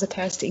start the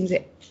test in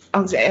the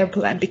on the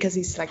airplane, because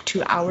it's like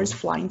 2 hours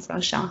flying from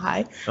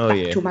Shanghai Oh back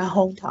yeah. to my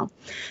hometown.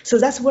 So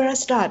that's where I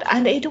start.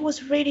 And it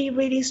was really,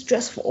 really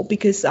stressful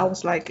because I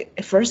was like,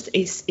 at first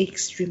it's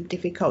extremely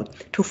difficult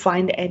to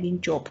find any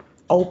job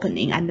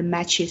opening and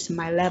matches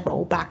my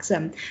level back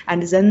then.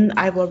 And then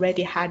I've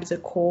already had the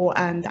call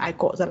and I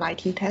got the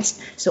lighting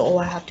test. So all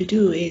I have to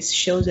do is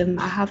show them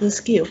I have the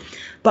skill.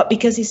 But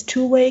because it's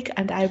 2 week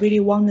and I really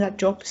want that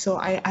job, so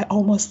I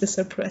almost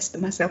suppressed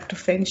myself to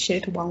finish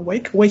it 1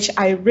 week, which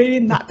I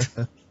really not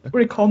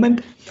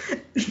recommend.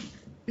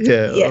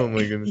 Yeah. Yeah, Oh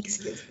my goodness.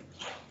 excuse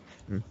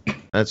me. Mm.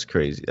 That's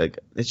crazy. Like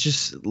it's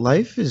just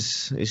life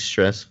is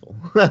stressful.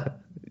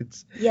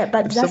 It's Yeah,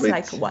 but if that's somebody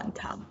like one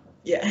time.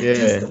 Yeah, just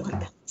yeah. the one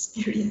time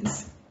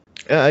experience.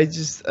 Yeah,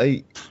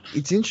 I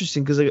it's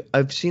interesting because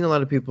I've seen a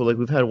lot of people like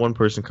we've had one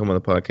person come on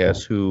the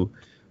podcast who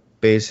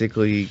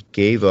basically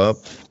gave up,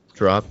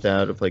 dropped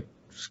out of like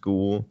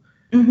school,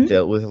 Mm-hmm.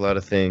 dealt with a lot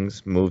of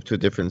things, moved to a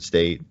different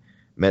state,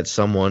 met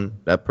someone,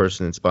 that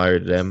person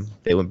inspired them.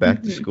 They went back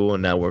to Mm-hmm. school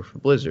and now work for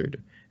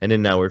Blizzard and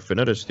then now work for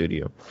another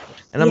studio.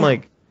 And I'm Yeah.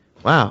 like,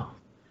 wow,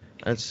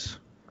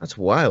 That's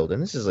wild,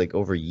 and this is like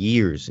over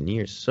years and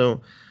years.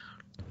 So,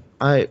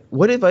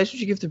 what advice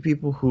would you give to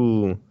people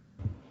who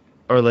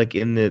are like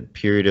in the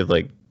period of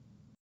like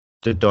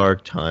the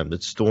dark time, the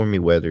stormy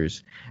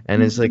weathers,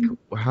 and it's like, Mhm.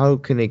 how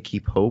can they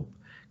keep hope?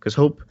 Because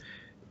hope,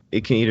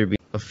 it can either be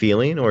a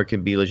feeling or it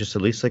can be like just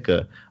at least like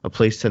a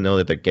place to know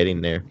that they're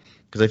getting there.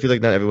 Because I feel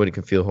like not everybody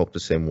can feel hope the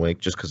same way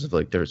just because of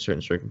like their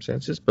certain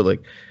circumstances. But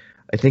like,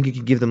 I think it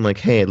can give them like,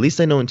 hey, at least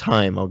I know in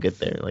time I'll get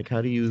there. Like,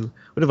 what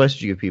advice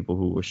would you give people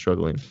who are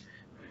struggling?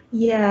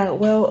 Yeah,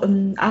 well,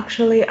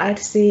 actually, I'd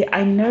say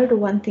I learned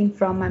one thing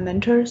from my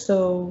mentor.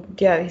 So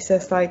yeah, he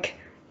says like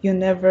you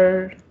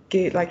never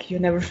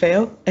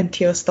fail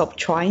until you stop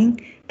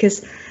trying.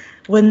 Because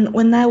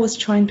when I was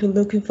trying to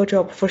looking for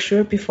job, for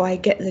sure, before I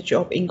get the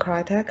job in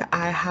Crytek,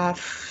 I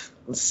have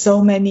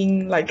so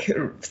many like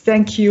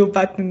thank you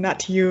but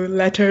not you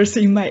letters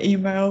in my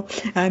email,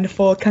 and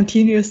for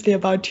continuously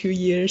about 2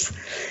 years.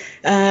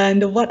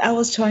 And what I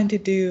was trying to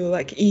do,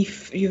 like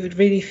if you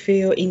really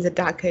feel in the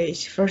dark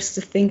age, first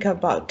think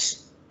about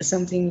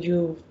something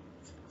you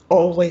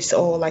always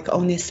or like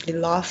honestly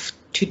love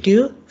to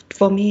do.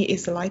 For me,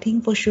 is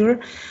lighting for sure.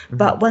 Hmm.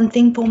 But one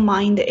thing for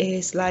mind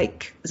is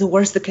like the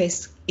worst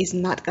case is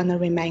not gonna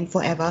remain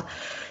forever.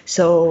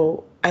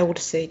 So I would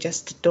say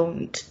just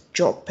don't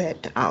drop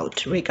it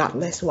out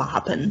regardless what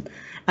happened.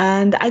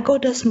 And I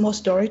got a small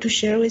story to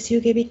share with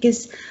you, Gaby,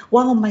 because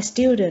one of my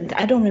students,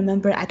 I don't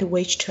remember at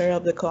which chair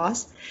of the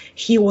class,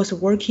 he was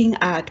working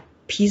at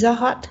Pizza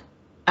Hut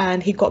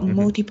and he got Hmm.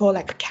 multiple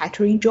like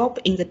catering job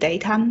in the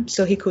daytime,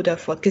 so he could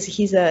afford because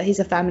he's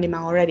a family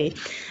man already.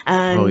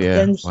 Oh And yeah,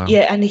 then wow.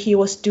 yeah, and he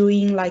was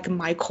doing like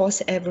my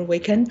course every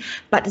weekend.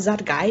 But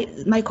that guy,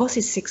 my course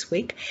is 6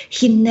 week,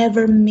 he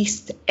never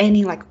missed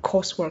any like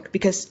coursework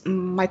because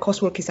my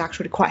coursework is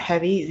actually quite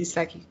heavy. It's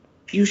like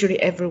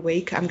usually every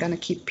week I'm gonna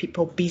keep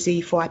people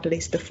busy for at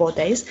least 4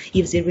 days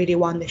if they really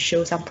want to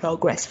show some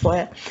progress for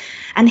it.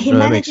 And he No,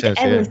 that makes managed sense.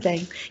 Yeah.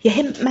 everything. Yeah,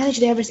 he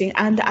managed everything.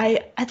 And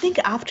I think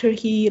after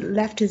he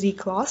left the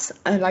class,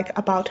 like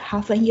about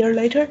half a year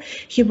later,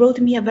 he wrote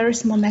me a very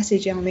small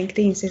message on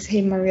LinkedIn. Says,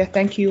 "Hey Maria,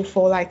 thank you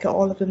for like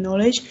all of the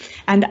knowledge."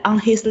 And on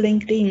his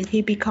LinkedIn,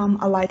 he become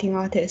a lighting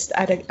artist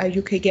at a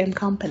UK game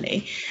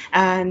company,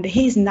 and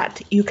he's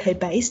not UK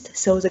based,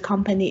 so the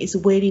company is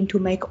willing to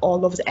make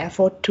all of the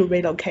effort to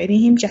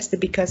relocating him just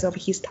because of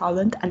his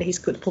talent and his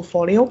good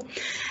portfolio.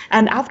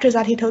 And after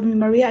that, he told me,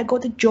 Maria, I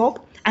got a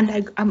job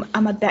and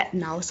I'm a dad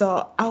now.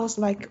 So I was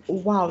like,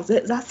 wow,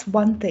 that's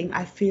one thing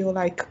I feel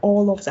like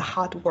all of the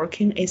hard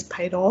working is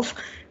paid off.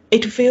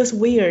 It feels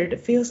weird. It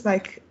feels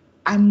like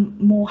I'm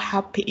more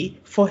happy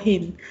for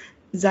him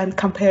than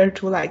compared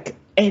to like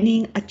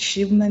any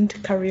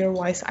achievement career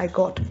wise I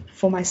got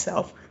for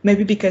myself.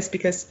 Maybe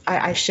because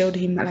I showed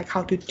him like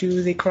how to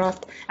do the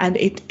craft and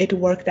it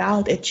worked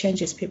out. It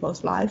changes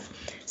people's life.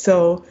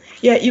 So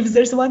yeah, if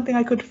there's one thing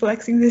I could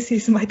flex in this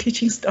is my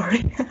teaching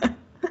story.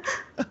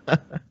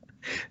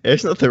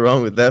 There's nothing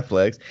wrong with that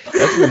flex.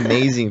 That's an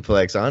amazing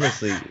flex.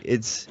 Honestly,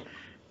 it's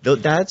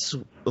that's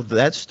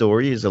that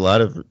story is a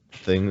lot of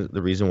things.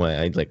 The reason why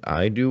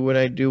I do what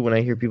I do when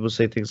I hear people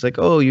say things like,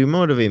 "Oh, you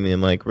motivate me."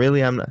 I'm like,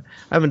 really? I'm not.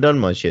 I haven't done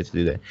much yet to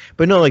do that.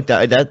 But no, like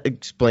that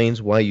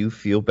explains why you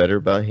feel better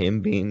about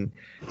him being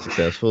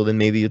successful than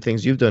maybe the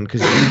things you've done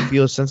because you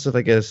feel a sense of,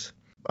 I guess,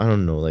 I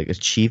don't know, like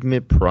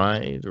achievement,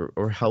 pride,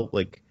 or help.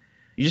 Like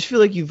you just feel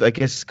like you've, I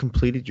guess,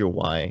 completed your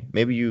why.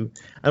 Maybe I don't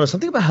know,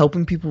 something about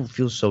helping people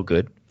feels so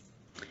good.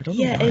 I don't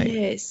know Yeah, it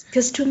why. is.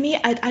 Because to me,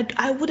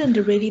 I wouldn't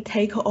really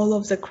take all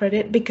of the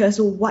credit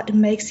because what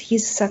makes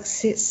his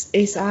success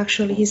is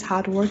actually his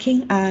hard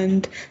working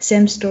and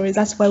same story.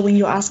 That's why when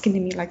you're asking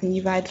me, like,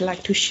 if I'd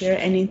like to share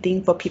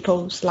anything for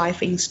people's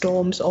life in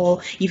storms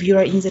or if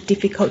you're in the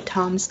difficult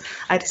times,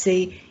 I'd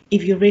say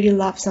if you really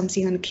love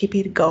something and keep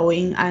it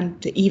going,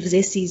 and if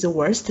this is the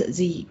worst,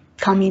 the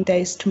coming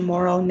days,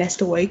 tomorrow,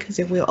 next week,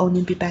 they will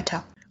only be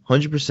better.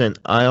 100%.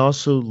 I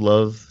also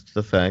love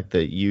the fact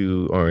that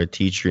you are a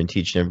teacher and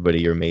teaching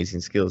everybody your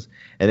amazing skills,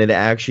 and it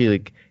actually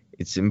like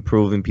it's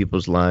improving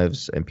people's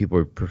lives and people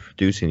are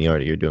producing the art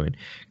that you're doing.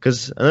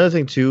 Because another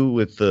thing too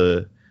with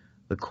the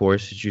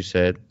course that you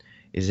said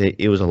is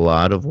that it was a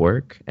lot of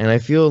work, and I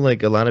feel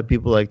like a lot of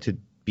people like to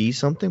be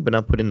something but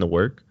not put in the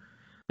work.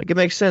 Like it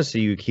makes sense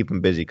that you keep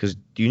them busy because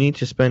you need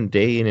to spend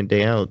day in and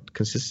day out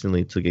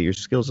consistently to get your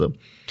skills up.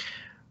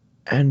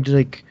 And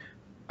like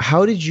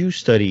how did you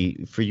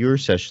study for your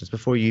sessions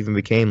before you even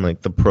became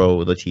like the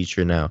pro, the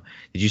teacher now?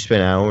 Did you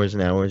spend hours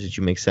and hours? Did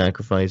you make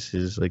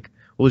sacrifices? Like,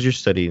 what was your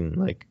studying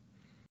like?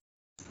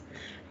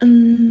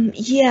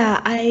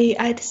 Yeah,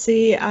 I'd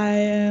say I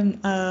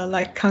am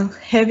like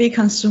heavy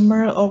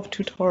consumer of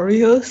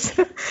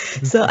tutorials.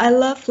 So I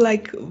love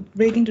like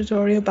reading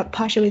tutorial, but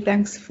partially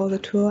thanks for the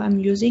tool I'm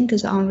using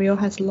because Unreal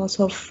has lots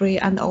of free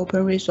and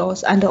open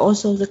resource and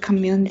also the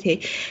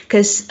community.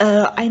 Because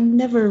I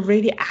never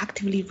really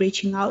actively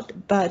reaching out,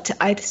 but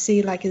I'd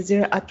say like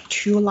there are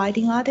two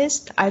lighting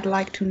artists. I'd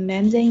like to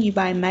name them if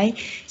I may.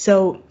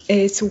 So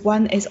it's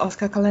one is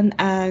Oscar Cullen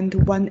and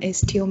one is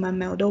Tillman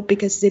Meldo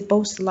because they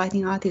both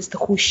lighting artists artists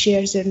who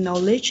shares their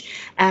knowledge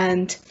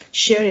and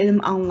share them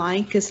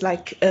online. Because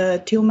like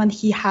Tillman,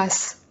 he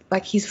has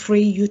like his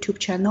free YouTube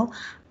channel.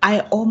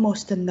 I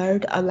almost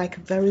nerd a like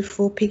very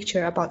full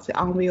picture about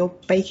the Unreal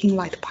baking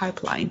light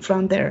pipeline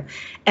from there.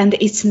 And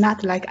it's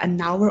not like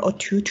an hour or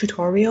two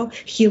tutorial.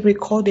 He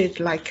recorded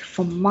like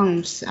for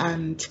months,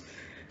 and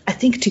I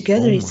think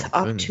together it's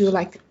up to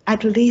like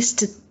at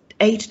least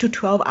 8 to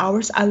 12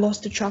 hours. I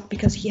lost the track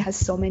because he has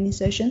so many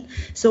sessions.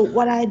 So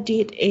what I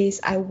did is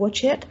I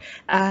watch it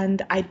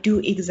and I do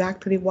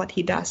exactly what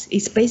he does.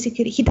 It's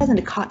basically, he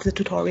doesn't cut the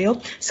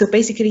tutorial. So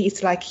basically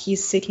it's like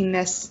he's sitting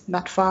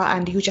not far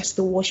and you just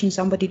watching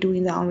somebody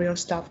doing the Unreal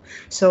stuff.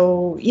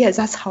 So yeah,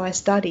 that's how I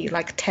study,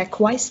 like tech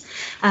wise.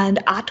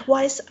 And art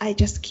wise, I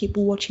just keep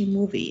watching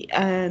movie.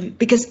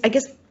 Because I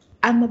guess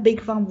I'm a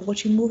big fan of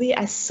watching movie.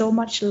 I so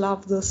much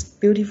love those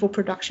beautiful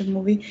production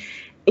movie.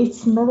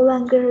 It's no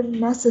longer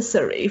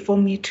necessary for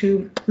me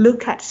to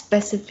look at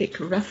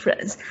specific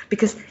reference,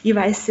 because if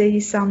I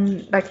say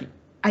some, like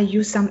I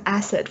use some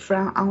asset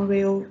from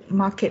Unreal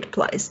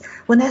Marketplace,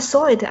 when I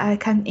saw it, I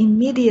can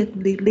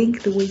immediately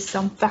link it with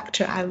some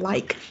factor I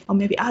like, or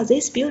maybe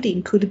this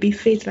building could be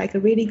fit like a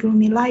really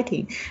gloomy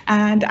lighting,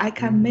 and I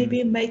can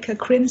maybe make a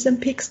Crimson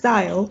Peak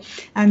style,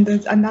 and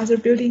another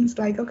building's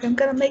like, okay, I'm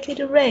gonna make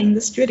it rain,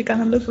 the street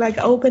gonna look like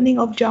opening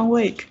of John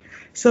Wick.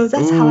 So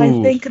that's how I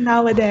think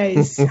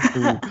nowadays.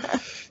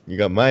 You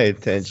got my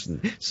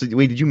attention. So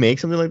wait, did you make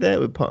something like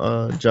that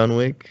with John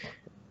Wick?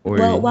 Or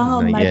well, one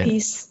of not my yet?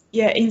 piece,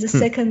 yeah, in the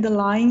second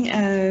line,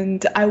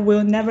 and I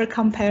will never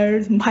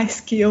compare my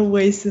skill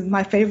with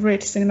my favorite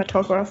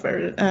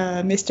cinematographer,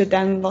 Mr.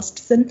 Dan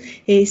Lostson.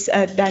 He's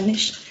a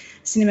Danish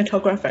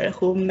cinematographer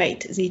who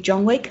made the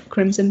John Wick,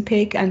 Crimson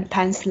Peak, and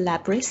Pan's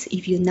Labyrinth,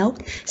 if you know.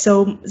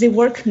 So the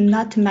work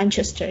Not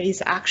Manchester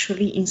is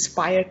actually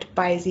inspired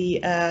by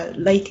the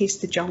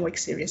latest John Wick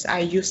series. I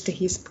used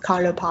his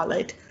color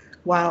palette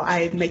while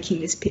I'm making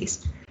this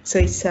piece. So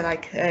it's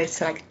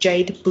like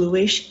jade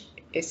bluish.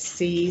 It's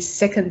the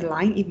second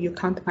line if you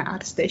count my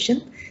art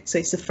station. So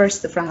it's the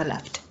first from the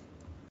left.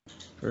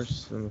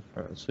 First from the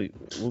front. So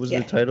what was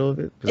the title of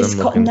it? It's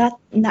called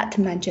Not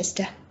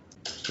Manchester.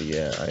 So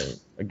yeah,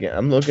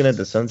 I'm looking at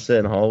the sunset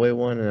and hallway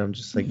one, and I'm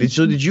just like,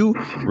 did you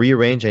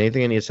rearrange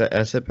anything in the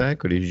asset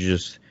pack, or did you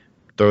just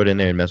throw it in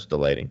there and mess with the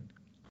lighting?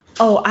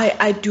 Oh,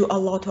 I do a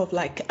lot of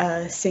like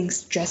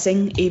things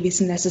dressing if it's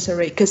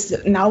necessary,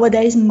 because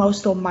nowadays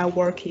most of my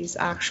work is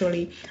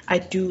actually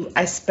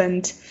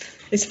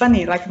it's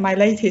funny, like my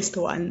latest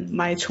one,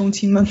 my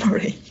Chongqing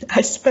memory,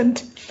 I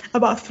spent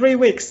about 3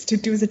 weeks to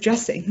do the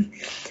dressing,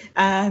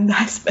 and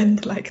I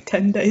spent like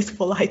 10 days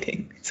for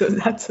lighting. So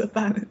that's a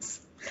balance.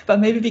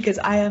 But maybe because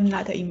I am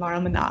not an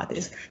environment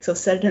artist, so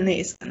certainly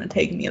it's going to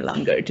take me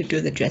longer to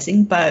do the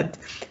dressing, but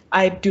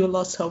I do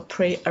lots of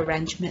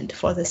pre-arrangement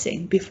for the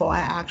scene before I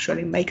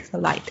actually make the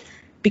light,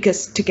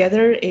 because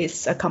together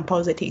it's a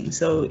compositing.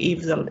 So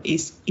if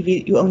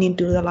you only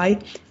do the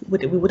light,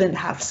 we wouldn't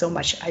have so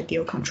much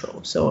ideal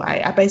control. So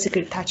I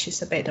basically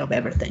touches a bit of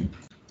everything.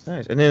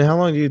 Nice. And then how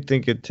long do you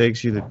think it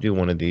takes you to do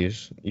one of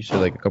these? You said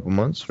like a couple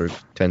months or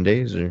 10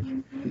 days or?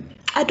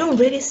 I don't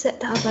really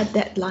set up a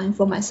deadline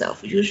for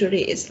myself.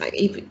 Usually it's like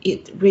if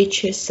it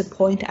reaches the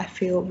point I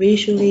feel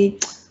visually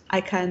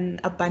I can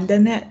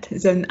abandon it,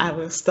 then I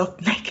will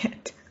stop making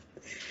it.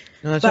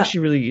 No, that's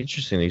actually really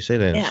interesting that you say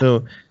that. Yeah.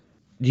 So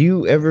do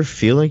you ever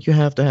feel like you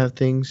have to have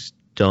things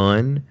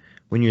done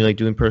when you're like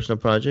doing personal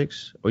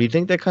projects? Or you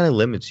think that kind of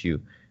limits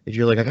you? If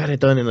you're like, I got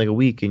it done in like a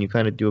week, and you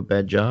kind of do a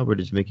bad job, or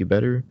does it make you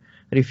better?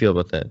 How do you feel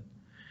about that?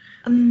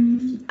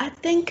 I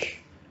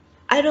think,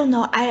 I don't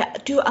know. I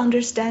do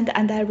understand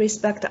and I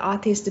respect the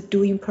artists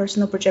doing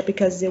personal project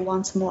because they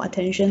want more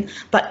attention.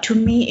 But to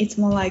me, it's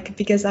more like,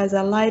 because as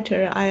a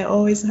lighter, I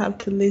always have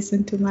to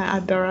listen to my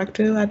art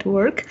director at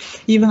work,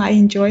 even I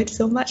enjoy it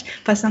so much.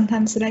 But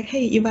sometimes like,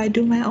 hey, if I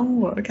do my own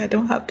work, I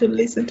don't have to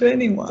listen to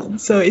anyone.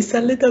 So it's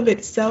a little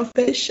bit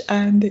selfish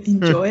and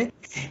enjoy.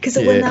 Because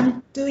when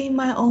I'm doing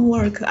my own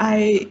work,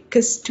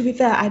 because to be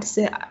fair, I'd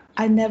say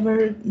I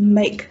never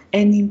make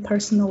any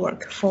personal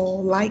work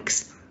for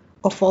likes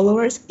or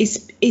followers.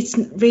 It's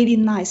really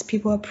nice.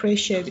 People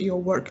appreciate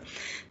your work.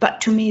 But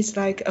to me, it's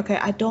like, okay,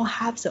 I don't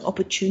have the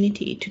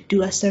opportunity to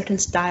do a certain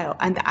style,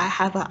 and I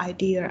have an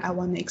idea, I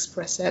want to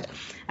express it.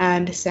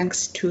 And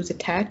thanks to the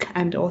tech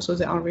and also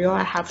the Unreal,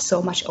 I have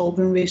so much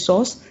open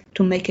resource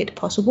to make it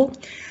possible.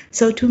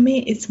 So to me,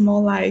 it's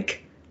more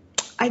like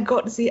I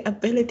got the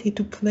ability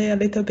to play a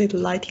little bit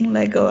lighting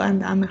Lego,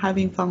 and I'm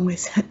having fun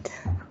with it.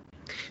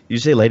 You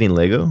say lighting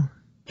Lego?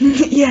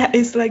 Yeah,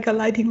 it's like a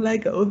lighting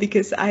Lego,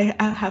 because I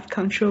have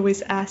control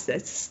with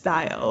assets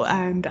style,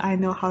 and I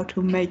know how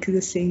to make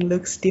the scene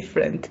looks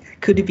different.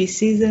 Could be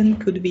season,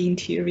 could be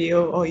interior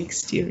or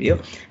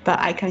exterior, but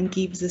I can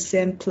give the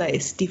same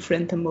place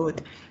different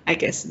mood. I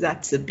guess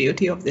that's the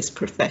beauty of this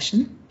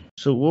profession.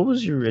 So what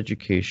was your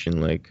education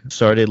like?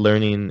 Started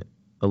learning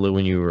a little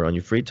when you were on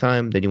your free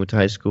time, then you went to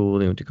high school,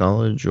 then you went to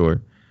college,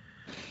 or?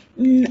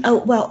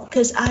 Well,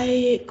 because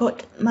I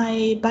got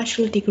my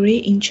bachelor degree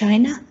in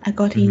China. I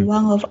got in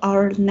one of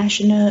our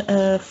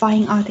national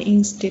fine art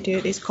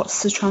institute. It's called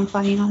Sichuan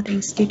Fine Art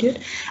Institute,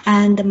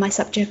 and my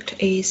subject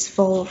is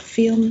for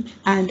film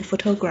and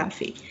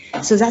photography.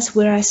 So that's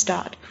where I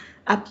start.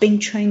 I've been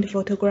trained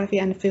photography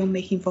and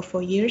filmmaking for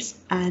 4 years,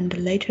 and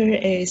later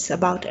is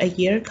about a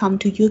year come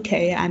to UK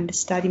and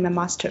study my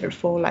master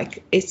for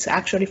it's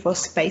actually for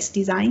space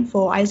design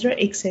for either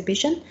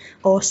exhibition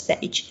or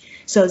stage.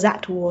 So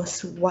that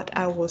was what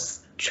I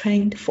was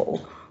trained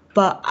for.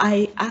 But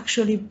I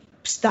actually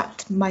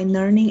start my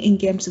learning in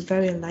games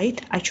very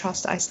late. I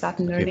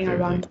started learning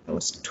around I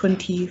was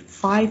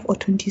 25 or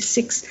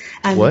 26.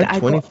 And What?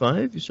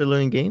 25? You started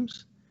learning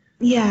games?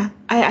 Yeah,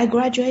 I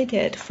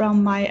graduated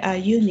from my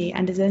uni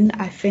and then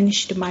I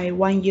finished my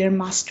 1 year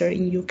master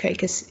in UK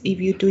because if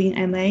you're doing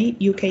MA,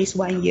 UK is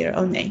 1 year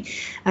only.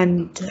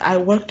 And I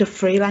worked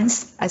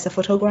freelance as a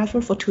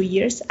photographer for 2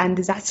 years, and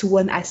that's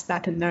when I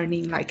started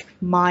learning like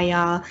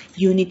Maya,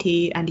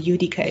 Unity, and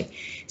UDK.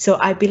 So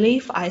I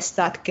believe I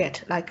start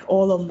get like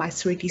all of my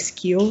 3D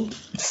skill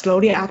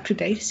slowly up to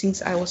date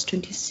since I was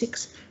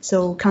 26.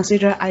 So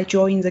consider I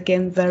joined the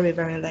game very,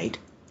 very late.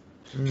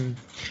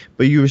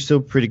 But you were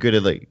still pretty good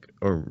at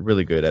or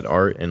really good at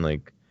art and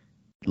like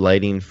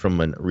lighting from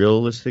a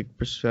realistic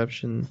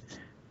perception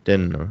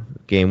than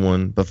game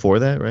one before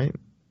that, right?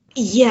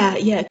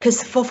 Yeah,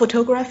 because for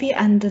photography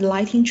and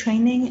lighting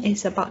training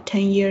is about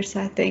 10 years,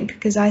 I think,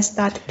 because I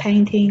started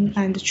painting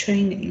and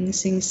training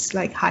since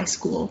like high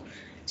school.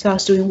 So I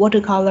was doing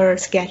watercolor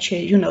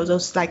sketches,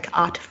 those like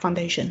art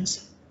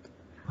foundations.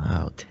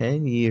 Wow,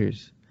 10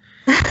 years.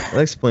 That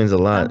explains a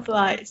lot. Time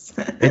flies.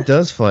 It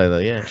does fly though,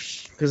 yeah.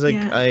 Because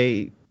Yeah.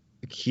 I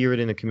hear it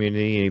in the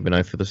community, and even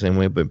I feel the same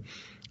way. But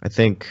I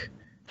think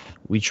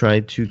we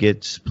try to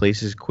get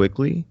places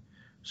quickly,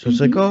 so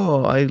it's like,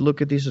 oh, I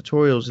look at these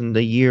tutorials in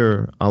the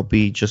year, I'll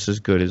be just as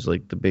good as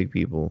like the big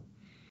people.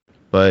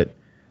 But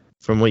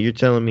from what you're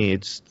telling me,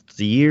 it's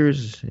the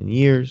years and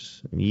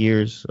years and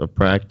years of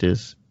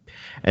practice,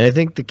 and I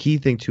think the key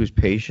thing too is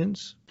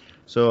patience.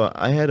 So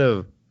I had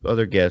a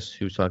other guest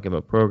who was talking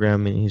about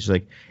programming. He's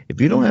like,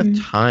 if you don't have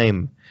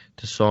time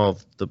to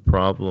solve the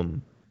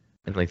problem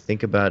and like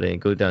think about it and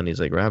go down these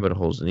like rabbit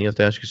holes, and you have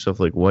to ask yourself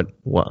like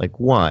like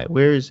why?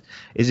 Is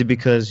it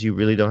because you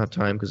really don't have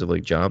time because of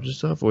like jobs and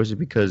stuff, or is it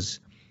because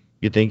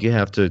you think you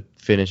have to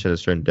finish at a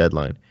certain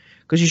deadline?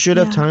 Because you should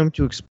have time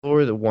to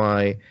explore the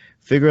why,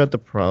 figure out the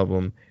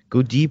problem,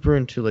 go deeper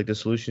into like the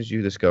solutions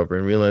you discover,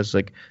 and realize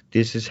like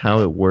this is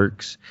how it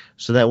works,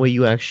 so that way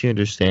you actually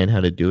understand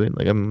how to do it.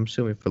 Like I'm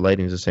assuming for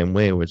lighting is the same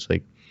way, where it's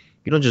like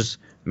you don't just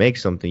make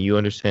something, you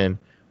understand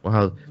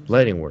how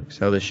lighting works,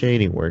 how the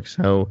shading works,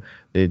 how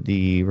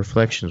the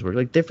reflections work,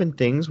 like different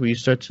things where you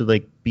start to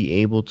like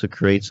be able to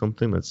create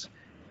something that's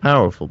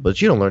powerful.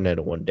 But you don't learn that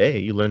in one day.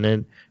 You learn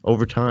that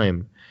over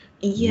time,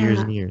 years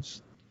and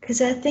years.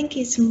 Because I think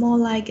it's more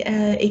like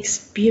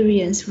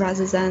experience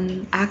rather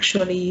than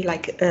actually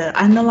like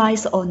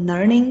analyze or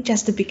learning.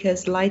 Just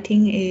because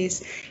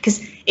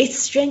because it's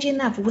strange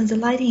enough when the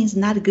lighting is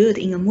not good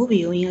in a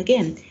movie or in a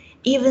game,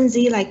 even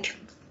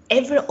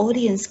every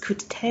audience could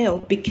tell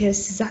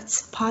because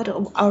that's part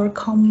of our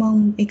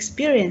common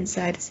experience,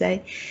 I'd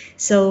say.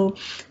 So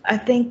I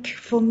think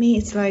for me,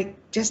 it's like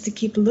just to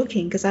keep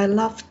looking because I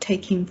love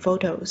taking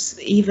photos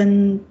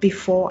even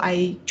before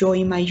I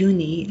joined my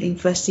uni in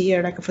first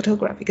year, like a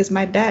photography, because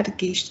my dad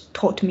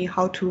taught me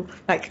how to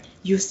like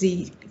use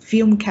the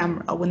film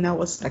camera when I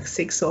was like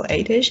 6 or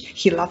 8ish.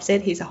 He loves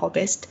it. He's a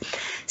hobbyist.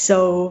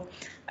 So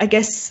I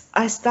guess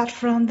I start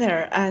from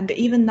there, and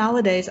even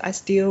nowadays I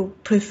still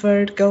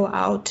prefer to go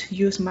out,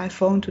 use my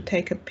phone to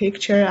take a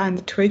picture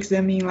and tweak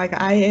them in like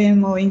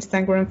IM or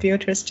Instagram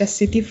filters, just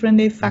see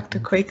different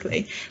effect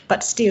quickly.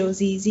 But still,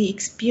 the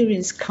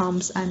experience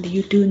comes, and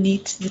you do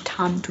need the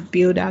time to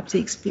build up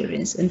the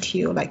experience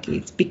until like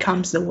it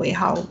becomes the way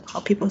how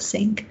people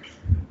think.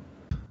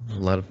 A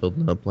lot of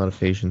building up, a lot of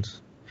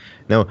patience.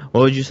 Now,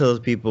 what would you tell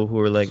those people who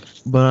are like,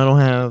 but I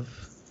don't have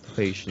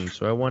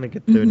patience, or I want to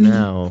get there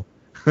now?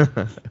 Well,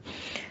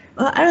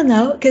 I don't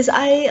know, because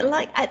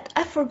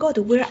I forgot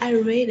where I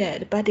read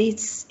it, but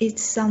it's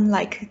some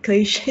like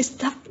cliche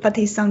stuff, but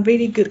it's some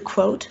really good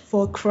quote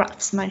for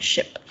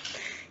craftsmanship.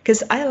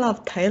 Because I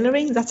love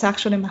tailoring. That's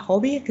actually my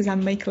hobby, because I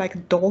make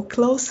like door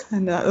clothes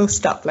and those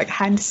stuff like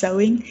hand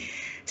sewing.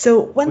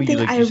 So one thing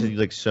you said you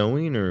like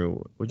sewing, or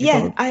what you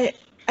call it?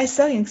 I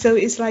sewing. So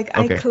it's like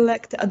I Okay.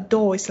 collect a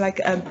door. It's like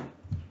a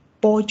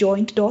ball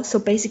joint doors. So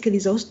basically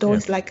those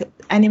doors like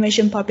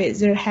animation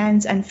puppets, their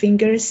hands and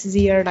fingers,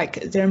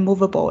 they're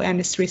movable and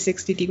it's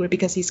 360-degree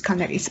because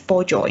it's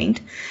ball joint.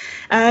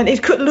 And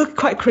it could look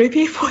quite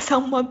creepy for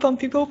some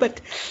people, but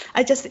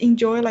I just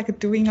enjoy like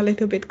doing a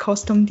little bit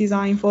custom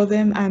design for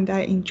them, and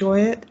I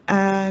enjoy it.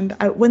 And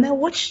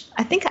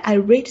I think I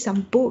read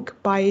some book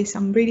by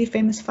some really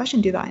famous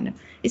fashion designer.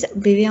 Is it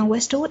Vivienne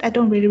Westwood? I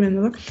don't really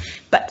remember.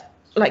 But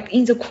like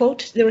in the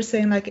quote, they were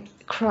saying like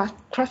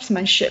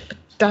craftsmanship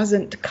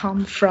doesn't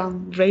come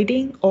from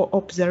reading or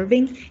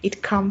observing.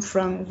 It comes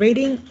from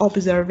reading,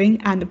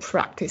 observing, and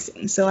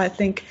practicing. So I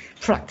think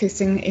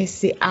practicing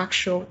is the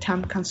actual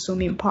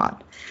time-consuming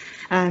part.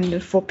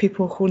 And for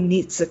people who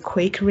needs a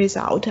quick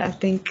result, I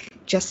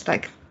think just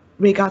like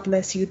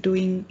regardless you're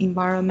doing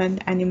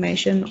environment,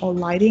 animation, or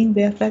lighting,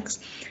 VFX,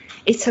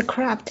 it's a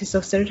craft.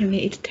 So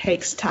certainly it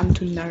takes time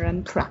to learn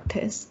and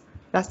practice.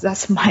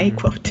 That's my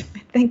quote, I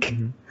think.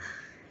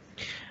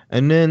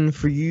 And then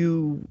for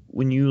you,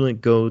 when you like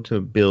go to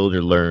build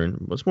or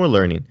learn, what's more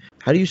learning?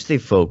 How do you stay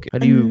focused? How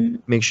do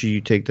you make sure you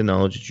take the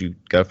knowledge that you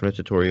got from the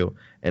tutorial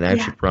and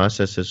actually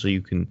process it so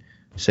you can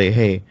say,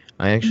 hey,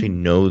 I actually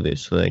know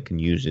this so that I can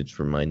use it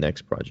for my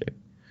next project?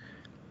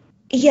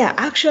 Yeah,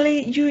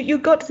 actually, you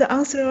got the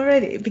answer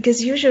already,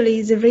 because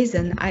usually the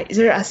reason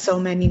there are so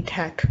many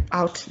tech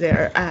out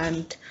there,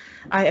 and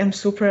I am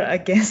super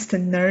against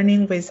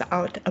learning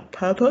without a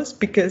purpose,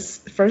 because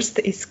first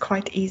it's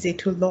quite easy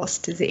to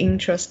lost the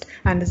interest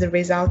and the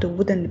result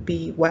wouldn't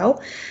be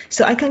well.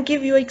 So I can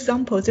give you an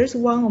example. There's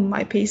one on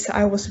my piece.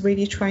 I was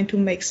really trying to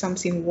make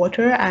something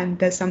water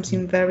and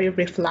something very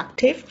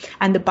reflective.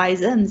 And by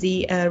then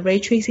the ray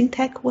tracing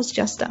tech was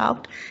just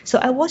out. So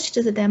I watched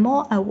the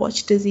demo. I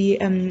watched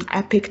the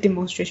Epic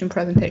demonstration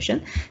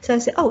presentation. So I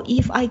said, oh,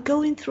 if I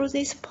go in through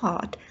this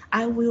part,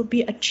 I will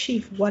be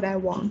achieve what I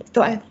want.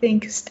 So I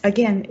think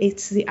again,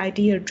 it's the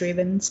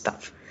idea-driven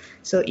stuff.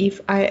 So if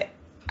I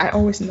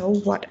always know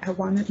what I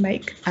want to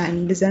make,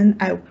 and then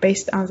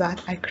based on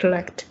that, I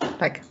collect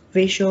like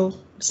visual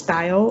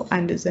style,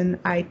 and then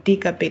I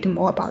dig a bit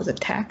more about the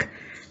tech.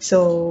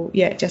 So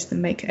yeah, just to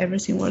make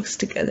everything works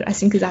together. I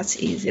think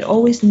that's easy.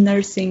 Always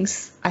learn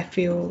things I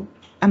feel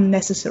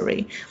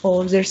unnecessary,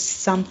 or there's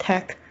some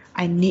tech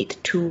I need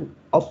to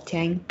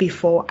obtain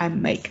before I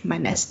make my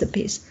next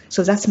piece.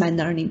 So that's my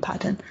learning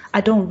pattern.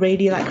 I don't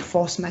really like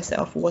force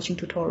myself watching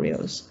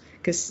tutorials,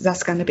 because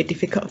that's gonna be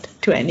difficult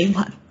to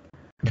anyone.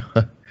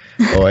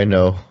 Oh, I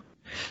know.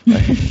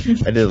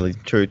 I did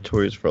like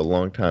tutorials for a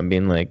long time,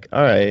 being like,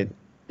 all right,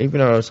 even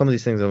though some of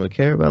these things I don't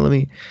care about, let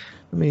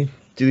me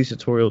do these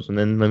tutorials and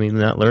then let me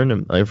not learn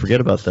them. I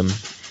forget about them,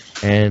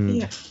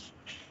 and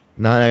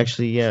not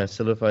actually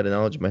solidify the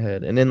knowledge in my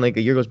head. And then like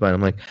a year goes by and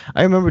I'm like,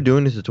 I remember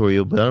doing this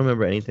tutorial, but I don't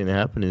remember anything that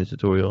happened in this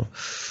tutorial.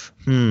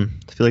 I feel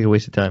like a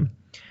waste of time.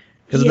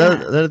 Because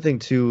another thing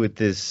too with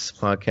this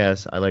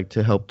podcast, I like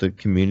to help the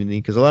community,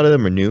 because a lot of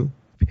them are new.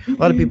 A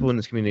lot of people in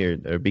this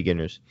community are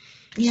beginners.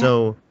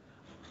 So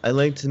I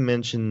like to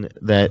mention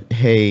that,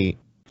 hey,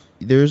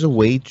 there's a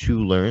way to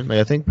learn. Like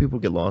I think people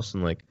get lost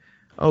in like,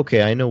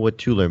 okay, I know what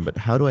to learn, but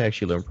how do I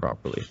actually learn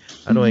properly?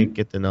 How do I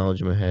get the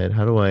knowledge in my head?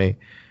 How do I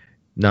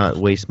not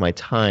waste my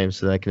time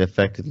so that I can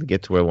effectively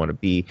get to where I want to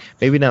be?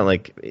 Maybe not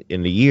like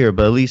in a year,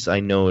 but at least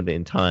I know it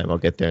in time. I'll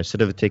get there.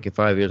 Instead of it taking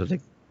 5 years,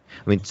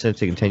 instead of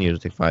taking 10 years,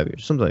 it'll take 5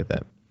 years, something like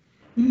that.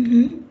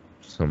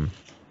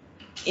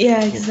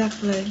 Yeah,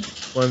 exactly.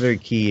 One very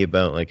key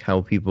about like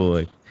how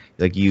people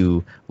like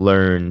you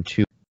learn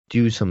to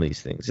do some of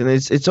these things, and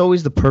it's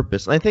always the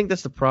purpose. And I think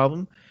that's the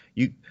problem.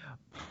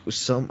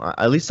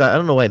 At least I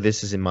don't know why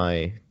this is in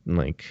my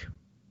like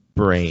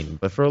brain,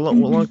 but for a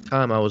long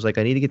time I was like,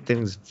 I need to get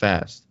things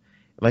fast.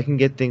 If I can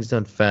get things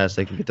done fast,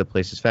 I can get to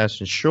places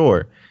fast, and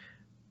sure,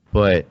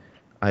 but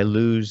I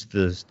lose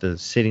the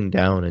sitting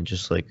down and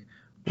just like,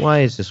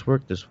 why does this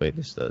work this way?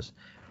 This does.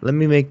 Let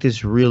me make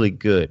this really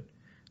good.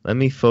 Let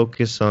me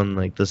focus on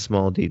like the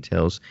small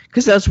details,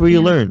 because that's where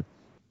you learn.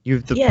 You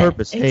have the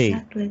purpose.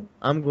 Exactly. Hey,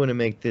 I'm going to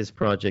make this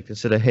project,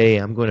 instead of, hey,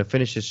 I'm going to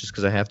finish this just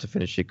because I have to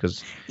finish it,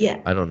 because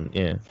I don't.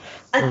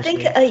 I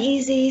think an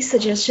easy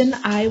suggestion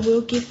I will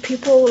give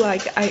people,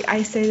 like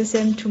I say the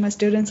same to my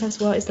students as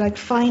well, is like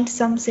find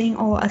something,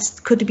 or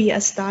could be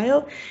a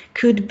style,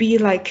 could be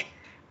like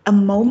a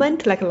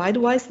moment, like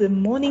likewise the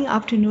morning,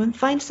 afternoon,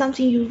 find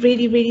something you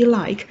really, really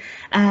like,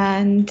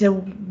 and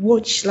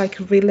watch like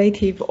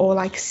relative, or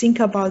like think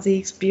about the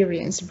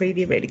experience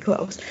really, really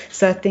close.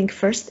 So I think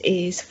first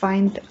is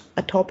find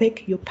a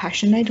topic you're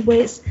passionate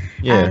with,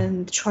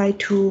 and try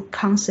to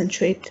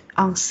concentrate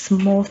on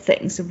small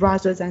things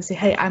rather than say,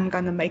 hey, I'm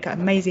gonna make an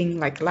amazing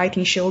like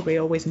lighting show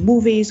reel with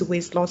movies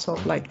with lots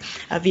of like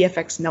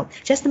VFX. No,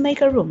 just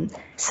make a room,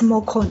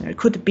 small corner,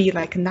 could be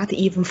like not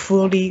even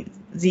fully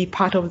the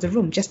part of the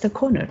room, just a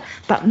corner,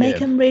 but make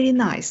them really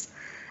nice.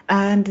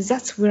 And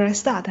that's where I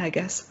start, I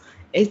guess.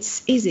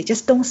 It's easy.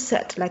 Just don't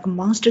set like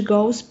monster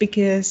goals,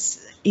 because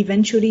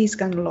eventually it's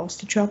gonna lose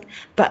track.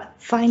 But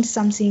find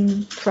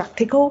something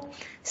practical.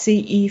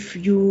 See if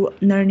you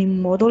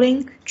learning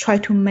modeling, try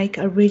to make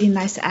a really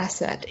nice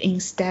asset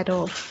instead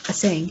of a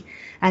thing.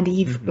 And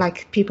if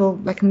like people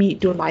like me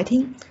do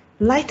lighting,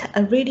 light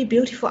a really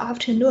beautiful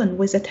afternoon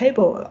with a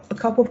table, a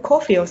cup of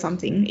coffee or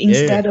something,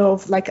 instead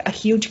of like a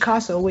huge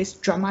castle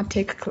with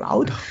dramatic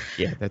cloud.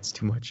 Yeah, that's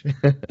too much.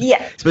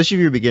 Yeah. Especially if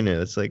you're a beginner,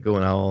 that's like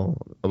going all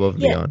above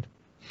and beyond.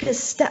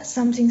 Because that's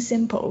something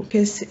simple.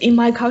 Because in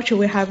my culture,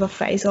 we have a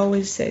phrase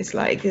always says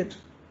like,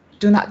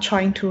 do not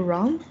trying to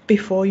run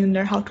before you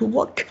learn how to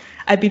walk.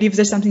 I believe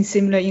there's something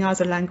similar in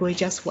other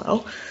language as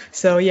well.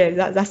 So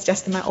yeah, that's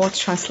just my old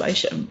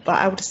translation. But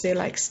I would say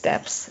like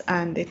steps,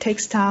 and it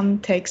takes time,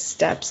 takes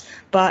steps.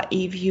 But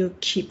if you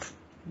keep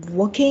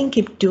walking,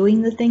 keep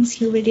doing the things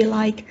you really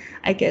like,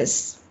 I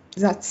guess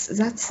that's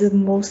the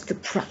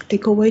most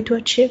practical way to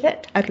achieve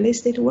it. At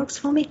least it works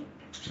for me.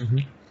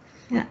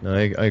 Yeah. No,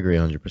 I agree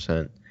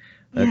 100%.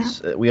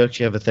 We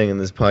actually have a thing in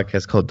this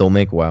podcast called Don't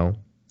Make WoW,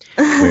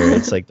 where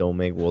it's like, don't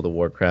make World of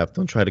Warcraft,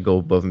 don't try to go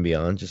above and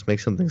beyond, just make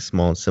something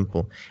small and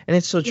simple. And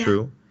it's so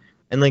true.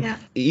 And like,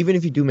 even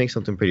if you do make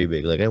something pretty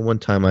big, like at one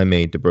time I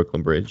made the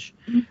Brooklyn Bridge,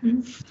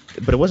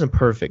 but it wasn't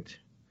perfect.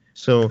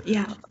 So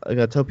I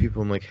gotta tell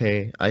people, I'm like,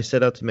 hey, I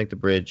set out to make the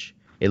bridge.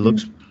 It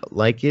looks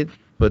like it,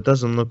 but it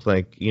doesn't look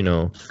like,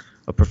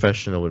 a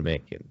professional would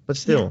make it. But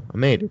still, I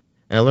made it.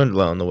 And I learned a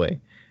lot on the way.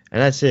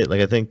 And that's it.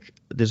 Like, I think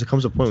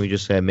comes a point where you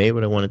just say, I made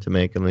what I wanted to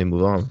make, and let me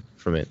move on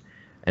from it.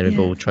 And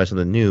go try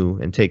something new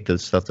and take the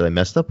stuff that I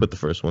messed up with the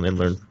first one and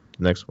learn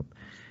the next one.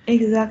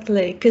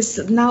 Exactly. Because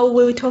now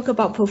when we talk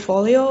about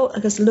portfolio,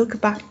 because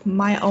look back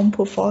my own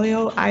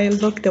portfolio, I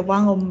looked at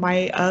one of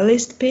my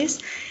earliest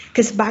piece.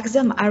 Because back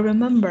then, I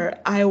remember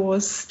I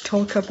was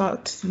talk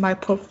about my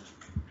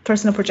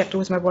personal project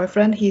with my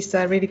boyfriend. He's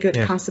a really good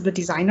concept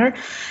designer.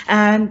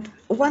 And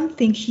one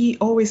thing, he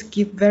always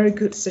give very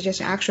good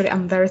suggestion. Actually,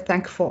 I'm very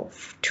thankful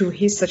to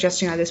his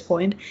suggestion at this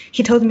point.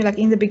 He told me, like,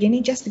 in the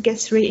beginning, just get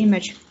 3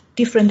 images,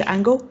 different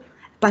angle,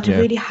 but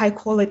really high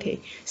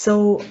quality.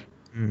 So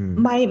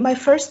my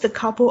first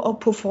couple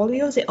of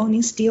portfolios, they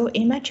only still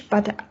image,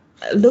 but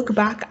look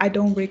back, I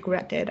don't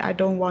regret it. I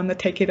don't want to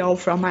take it all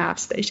from my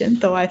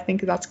AppStation, so I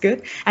think that's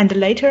good. And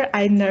later,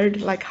 I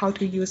learned like how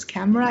to use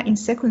camera in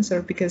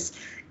sequencer, because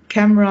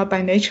camera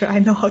by nature, I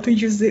know how to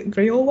use the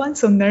real one.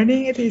 So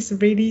learning it is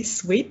really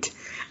sweet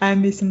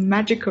and it's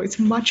magical. It's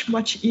much,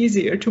 much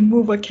easier to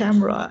move a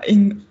camera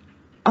in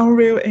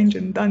Unreal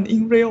Engine than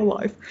in real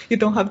life. You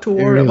don't have to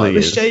worry about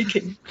the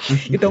shaking.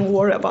 You don't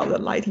worry about the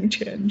lighting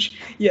change.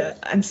 Yeah,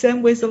 and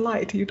same with the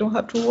light. You don't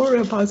have to worry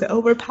about the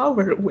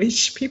overpower,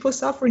 which people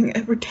suffering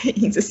every day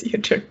in the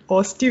theater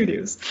or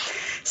studios.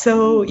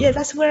 So yeah,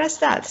 that's where I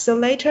start. So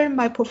later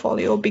my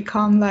portfolio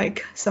become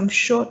like some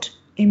short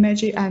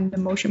image and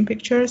motion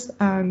pictures,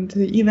 and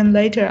even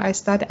later I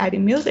started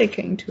adding music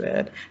into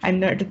it. I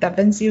learned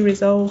DaVinci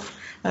Resolve,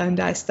 and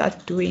I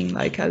started doing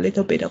like a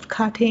little bit of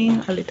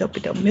cutting, a little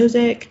bit of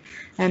music,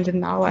 and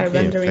now I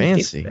rendering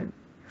different.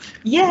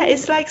 Yeah,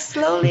 it's like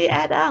slowly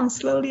add on.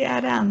 So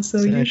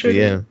exactly,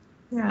 usually,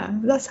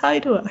 that's how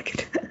it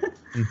worked.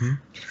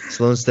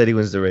 Slow and steady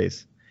wins the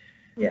race.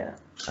 Yeah.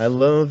 I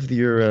love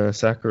your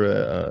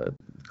Sakura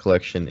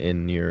collection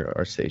in your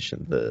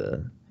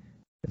ArtStation.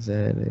 Is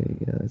that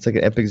it's like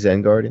an Epic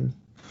Zen Garden?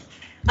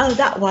 Oh,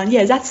 that one.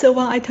 Yeah, that's the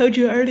one I told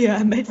you earlier.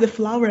 I made the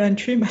flower and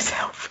tree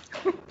myself.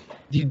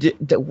 You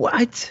did?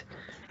 What?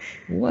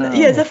 Wow.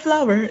 Yeah, the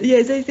flower.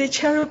 Yeah, the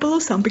cherry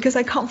blossom, because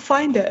I can't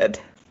find it.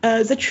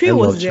 The tree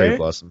was there. I love cherry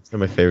blossoms. They're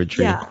my favorite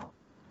tree.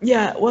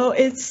 Yeah. Well,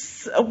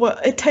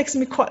 it takes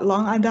me quite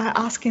long, and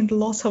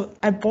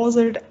I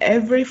bothered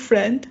every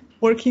friend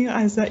working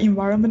as an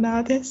environment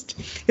artist,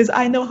 because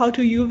I know how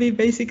to UV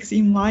basics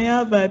in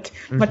Maya, but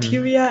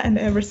material and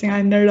everything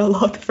I learned a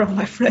lot from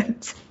my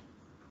friends.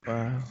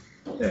 Wow.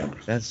 Yeah.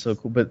 That's so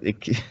cool. But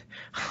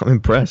I'm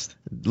impressed.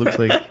 It looks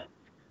like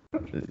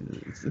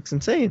it looks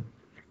insane.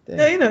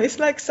 Yeah, it's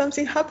like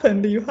something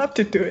happened. You have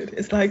to do it.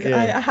 It's like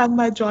I have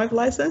my drive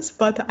license,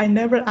 but I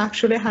never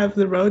actually have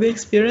the road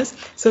experience.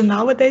 So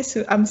nowadays,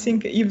 I'm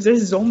thinking if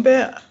there's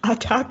zombie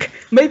attack,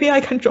 maybe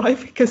I can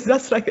drive, because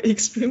that's like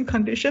extreme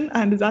condition,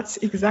 and that's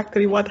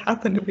exactly what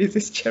happened with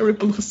this cherry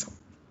blossom.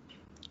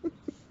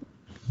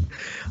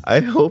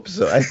 I hope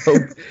so. I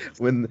hope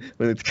when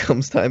it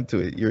comes time to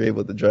it, you're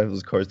able to drive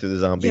those cars through the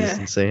zombies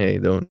and say, hey,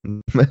 don't.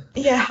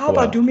 Yeah, how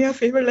about do me a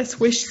favor? Let's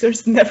wish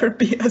there's never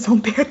be a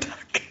zombie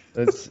attack.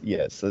 Let's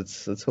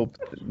hope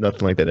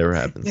nothing like that ever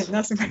happens. Yeah,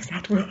 nothing like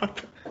that will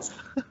happen.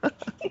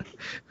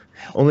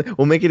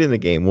 We'll make it in the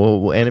game.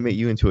 We'll animate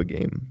you into a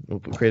game. We'll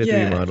create a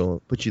 3D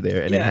model, put you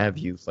there, and then have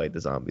you fight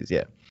the zombies.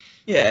 Yeah.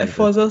 Yeah,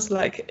 for those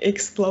like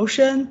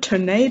explosion,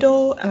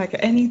 tornado, like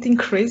anything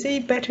crazy,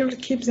 better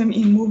keep them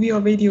in movie or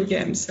video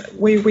games.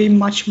 We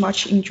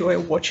much enjoy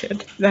watch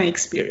it than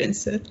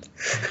experience it.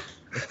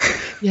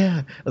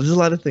 Yeah, there's a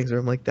lot of things where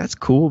I'm like, that's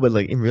cool, but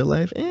like in real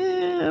life,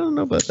 I don't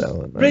know about that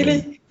one.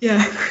 Really?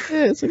 Yeah.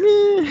 Yeah, it's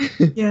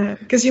like, Yeah,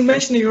 because you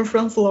mentioned you're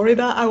from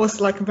Florida. I was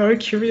like very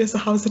curious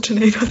how's the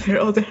tornado there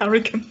or the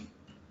hurricane.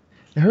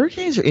 The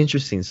hurricanes are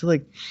interesting. So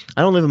like,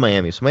 I don't live in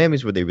Miami, so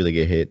Miami's where they really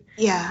get hit.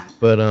 Yeah.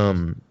 But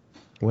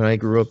when I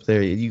grew up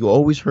there, you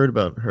always heard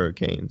about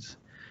hurricanes.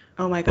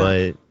 Oh my God.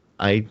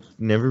 But I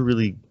never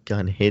really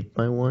got hit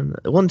by one.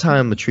 One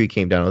time a tree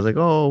came down. I was like,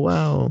 oh,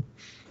 wow.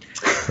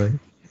 So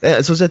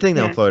it's a thing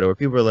now in Florida where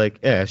people are like,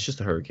 yeah, it's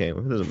just a hurricane.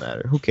 It doesn't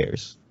matter. Who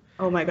cares?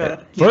 Oh my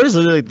God. Florida's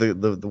literally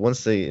the one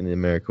state in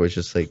America where it's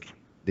just like,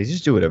 they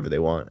just do whatever they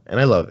want. And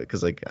I love it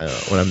because like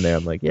when I'm there,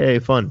 I'm like, yay,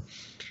 fun.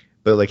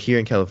 But like here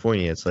in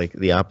California, it's like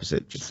the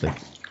opposite. It's like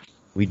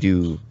we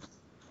do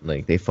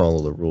like they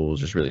follow the rules,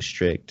 just really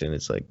strict, and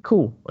it's like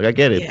cool. Like I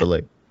get it, Yeah. but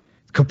like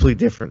complete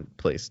different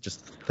place,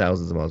 just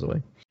thousands of miles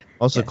away.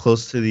 Also Yeah.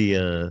 close to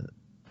the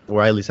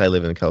where at least I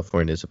live in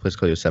California, there's a place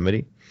called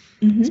Yosemite.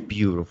 It's Mm-hmm.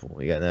 beautiful.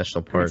 You got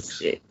national I parks,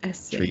 see. I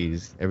see.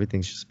 trees,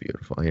 everything's just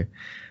beautiful here.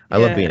 I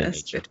love being Yeah, in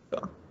it's nature.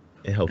 beautiful.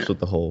 It helps with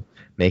the whole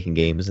making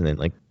games and then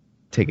like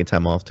taking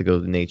time off to go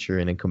to nature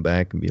and then come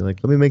back and be like,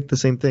 let me make the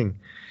same thing.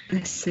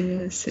 I see. I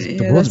 'Cause see.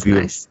 the Yeah, world's that's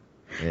beautiful. nice.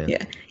 Yeah.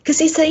 Yeah, because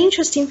it's an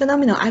interesting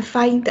phenomenon. I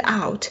find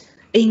out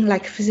in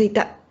like physics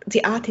that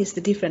the artist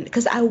is different.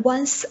 Because I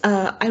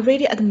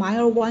really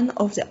admire one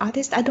of the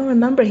artists. I don't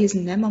remember his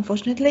name,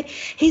 unfortunately.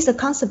 He's a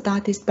concept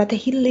artist, but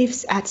he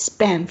lives at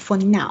Spain for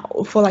now,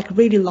 for like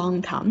really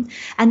long time.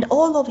 And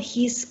all of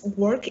his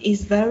work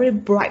is very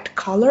bright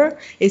color.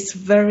 It's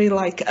very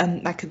like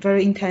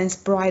very intense,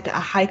 bright,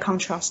 high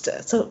contrast.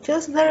 So it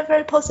feels very,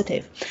 very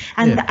positive.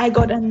 And Yeah. I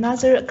got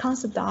another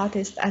concept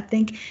artist. I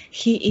think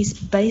he is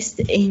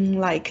based in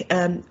like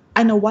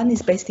I know one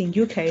is based in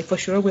UK for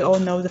sure. We all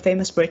know the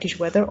famous British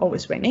weather,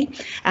 always raining,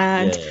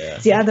 and Yeah.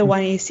 the other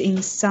one is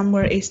in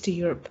somewhere East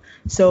Europe.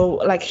 So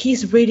like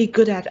he's really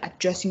good at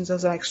addressing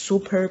those like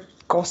super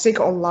Gothic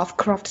or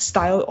Lovecraft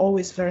style,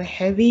 always very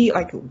heavy,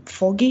 like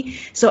foggy.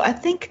 So I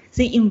think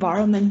the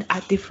environment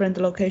at different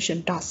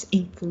location does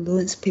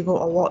influence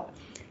people a lot.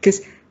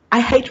 Because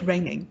I hate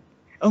raining,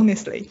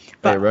 honestly. Yeah,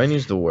 But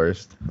raining's the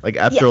worst. Like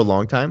after a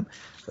long time,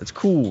 it's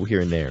cool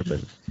here and there,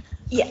 but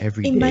yeah,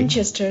 every in day.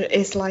 Manchester,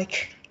 it's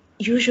like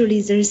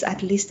usually there's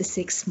at least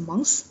 6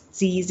 months.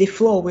 The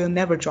floor will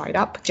never dry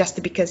up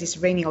just because it's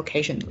raining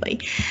occasionally.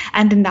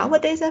 And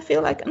nowadays I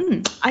feel like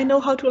I know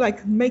how to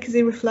like make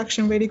the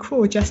reflection really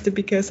cool just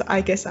because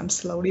I guess I'm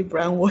slowly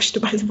brainwashed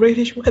by the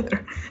British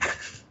weather.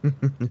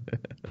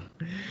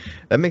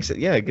 That makes it.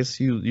 Yeah, I guess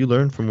you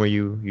learn from where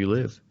you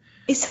live.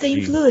 It's the You-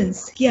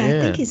 influence. Yeah, I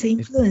Yeah. think it's the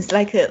influence,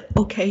 like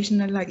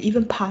occasionally, like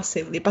even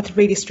passively, but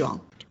really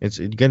strong. It's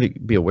you got to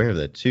be aware of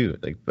that too.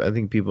 Like I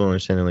think people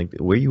understand like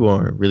where you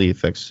are really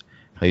affects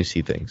how you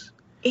see things.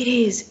 It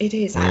is, it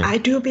is. Yeah. I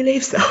do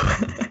believe so.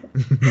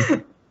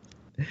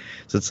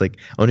 So it's like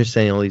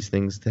understanding all these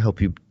things to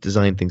help you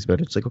design things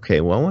better. It's like,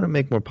 okay, well, I want to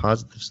make more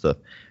positive stuff.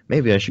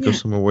 Maybe I should go Yeah.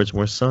 somewhere where it's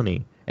more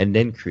sunny and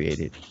then create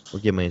it or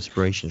get my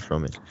inspiration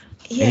from it.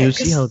 Yeah, And you'll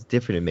see 'cause- how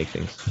different it makes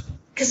things.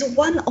 Because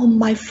one of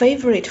my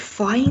favorite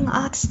fine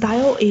art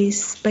style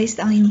is based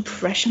on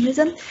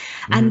Impressionism,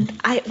 and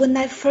when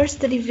I first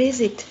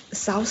visit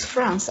South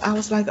France, I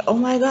was like, oh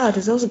my God,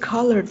 those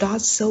colors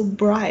that's so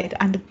bright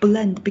and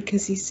blend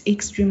because it's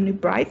extremely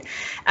bright.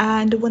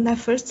 And when I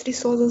first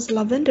saw those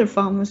lavender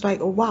farms, I was like,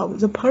 oh wow,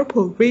 the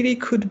purple really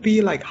could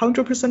be like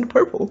 100%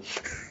 purple.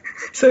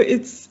 So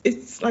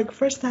it's like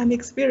first time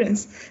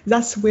experience.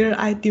 That's where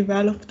I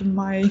developed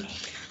my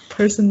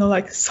personal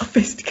like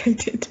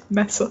sophisticated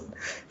method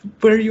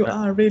where you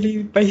are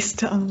really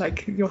based on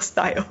like your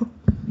style.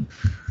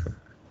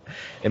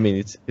 I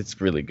mean,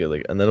 it's really good.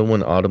 Like another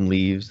one, Autumn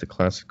Leaves, the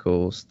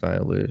classical,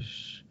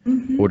 stylish,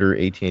 Mhm. Order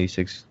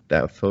 1886,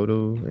 that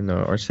photo in the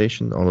art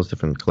station, all those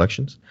different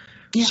collections.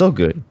 Yeah. So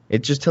good.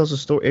 It just tells a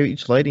story.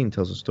 Each lighting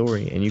tells a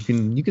story, and you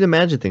can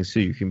imagine things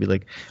too. You can be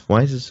like,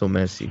 why is it so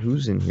messy?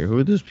 Who's in here? Who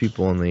are those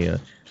people on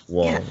the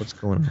wall? Yeah. What's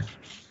going on?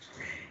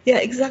 Yeah,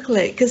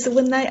 exactly. Because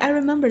when I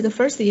remember the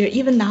first year,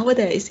 even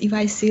nowadays, if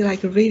I see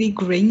like really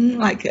green,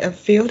 like a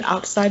field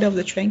outside of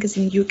the train, because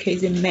in UK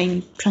the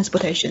main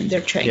transportation,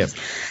 they're trains.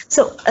 Yeah.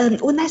 So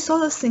when I saw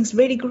those things,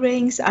 really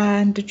greens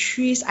and the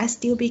trees, I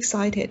still be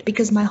excited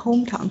because my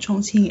hometown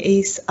Chongqing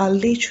is a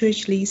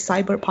literally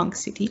cyberpunk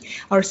city,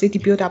 or city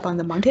built up on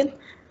the mountain.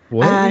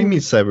 What do you And- mean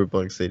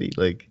cyberpunk city?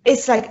 Like,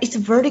 It's like it's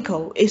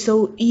vertical.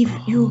 So if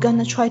you're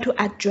gonna try to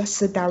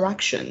adjust the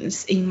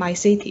directions in my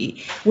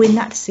city, we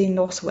not see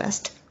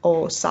northwest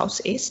or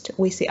southeast.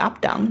 We see up,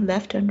 down,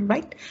 left, and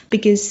right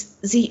because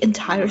the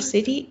entire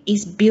city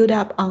is built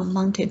up on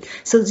mountain.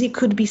 So they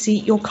could be see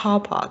your car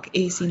park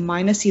is in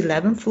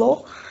 -11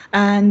 floor,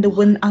 and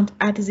when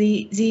at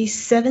the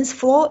 7th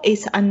floor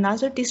is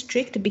another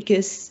district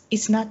because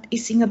it's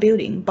in a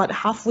building, but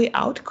halfway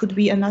out could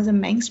be another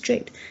main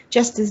street.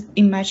 Just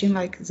imagine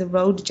like the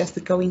road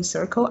just going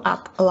circle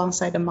up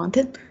alongside the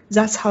mountain.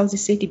 That's how the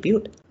city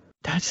built.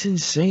 that's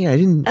insane. I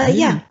didn't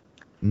Yeah.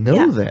 know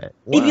Yeah. that.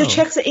 If you Wow.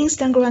 check the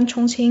Instagram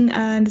Chongqing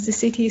and the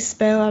city is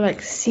spelled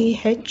like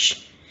CHONG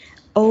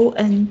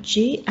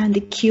and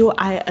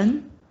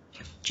QING,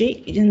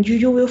 and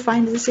you will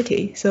find the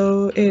city.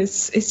 So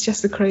it's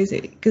just crazy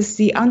because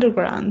the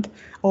underground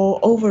or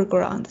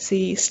overground,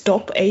 the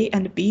stop A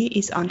and B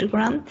is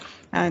underground,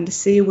 and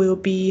C will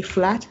be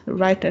flat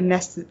right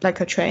next like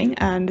a train,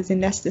 and the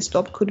next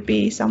stop could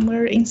be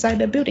somewhere inside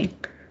the building.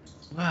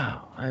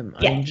 Wow. I'm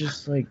Yeah.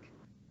 just like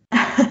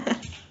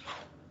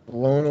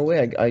blown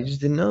away. I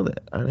just didn't know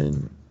that. I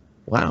didn't.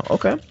 Wow.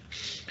 Okay.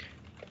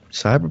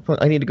 Cyberpunk.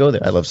 I need to go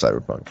there. I love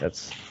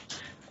cyberpunk.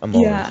 I'm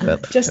all Yeah, into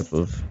that just- type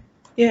of.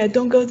 Yeah,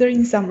 don't go there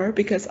in summer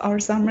because our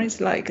summer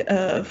is like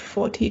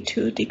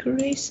 42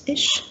 degrees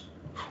ish.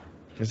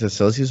 Is it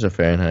Celsius or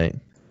Fahrenheit?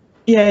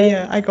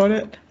 Yeah, I got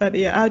it. But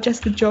yeah, I'll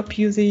just drop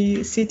you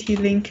the city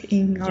link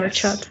in our Yes.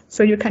 chat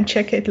so you can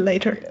check it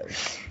later.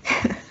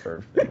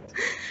 Perfect.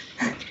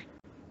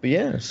 But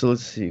yeah, so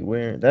let's see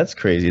where that's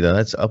crazy though.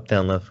 That's up,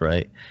 down, left,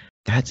 right.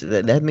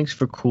 That makes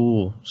for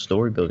cool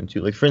story building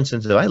too. Like for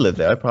instance, if I lived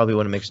there, I probably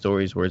want to make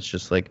stories where it's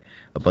just like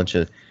a bunch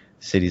of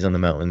cities on the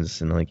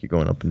mountains and like you're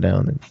going up and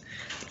down, and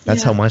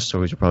that's how Yeah. my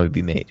stories would probably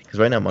be made. Because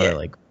right now mine Yeah. are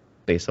like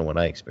based on what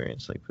I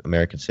experienced, like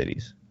American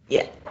cities.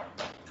 Yeah,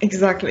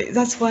 exactly.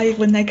 That's why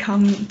when I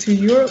come to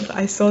Europe,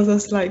 I saw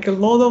those like a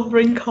lot of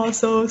rain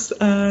castles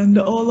and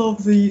all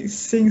of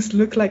these things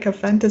look like a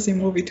fantasy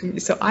movie to me.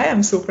 So I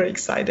am super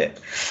excited.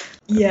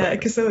 Yeah,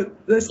 because so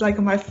there's like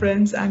my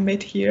friends I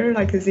met here,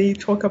 like they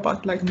talk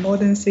about like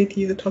modern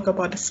city, they talk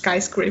about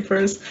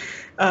skyscrapers.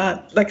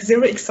 Like they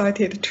were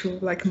excited to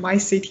like my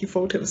city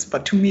photos,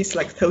 but to me it's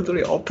like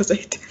totally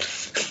opposite.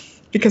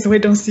 Because we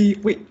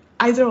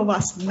either of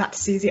us not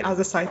see the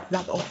other side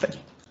that often.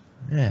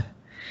 Yeah.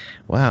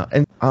 Wow.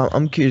 And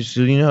I'm curious.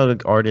 So you know how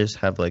like artists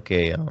have like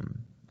a I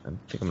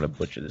think I'm gonna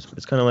butcher this, but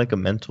it's kind of like a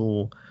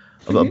mental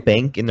of a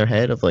bank in their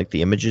head of like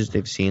the images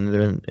they've seen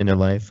in their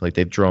life. Like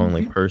they've drawn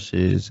like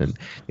purses and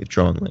they've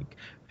drawn like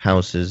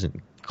houses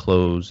and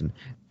clothes and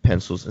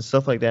pencils and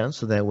stuff like that.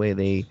 So that way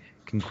they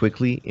can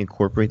quickly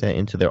incorporate that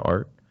into their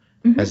art.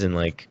 As in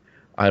like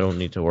I don't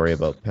need to worry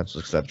about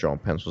pencils because I've drawn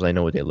pencils. I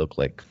know what they look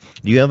like.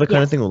 Do you have a kind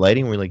of Yes. thing with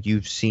lighting where like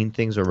you've seen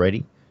things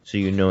already, so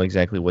you know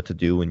exactly what to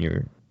do when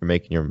you're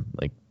making your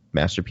like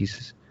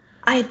masterpieces?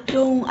 I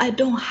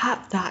don't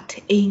have that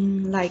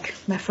in like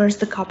my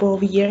first couple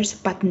of years,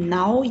 but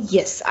now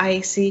yes,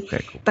 I see. Okay,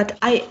 cool. But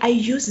I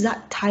use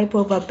that type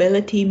of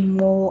ability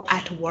more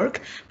at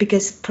work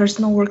because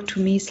personal work to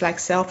me is like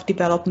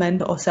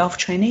self-development or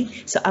self-training.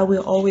 So I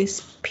will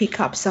always pick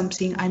up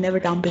something I never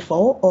done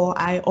before or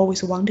I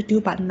always want to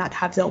do but not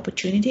have the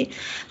opportunity.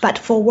 But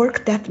for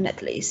work,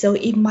 definitely. So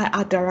if my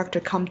art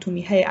director come to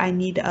me, hey, I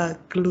need a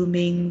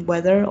glooming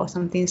weather or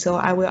something, so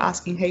I will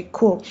ask him, hey,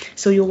 cool.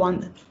 So you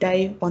want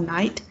day or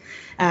night,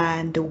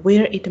 and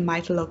where it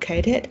might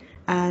located.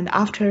 And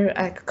after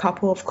a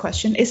couple of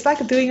questions, it's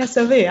like doing a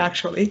survey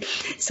actually.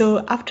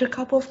 So after a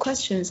couple of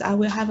questions, I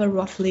will have a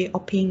roughly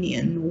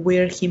opinion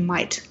where he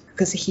might,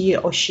 because he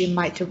or she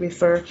might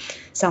refer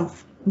some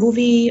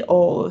movie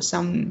or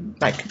some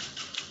like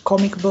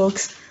comic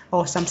books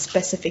or some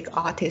specific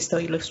artist or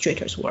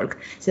illustrator's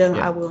work, then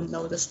Yeah. I will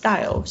know the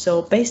style.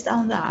 So based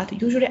on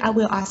that, usually I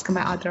will ask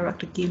my art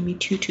director to give me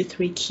 2 to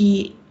 3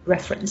 key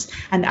reference,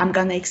 and I'm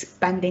gonna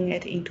expanding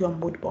it into a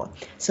mood board.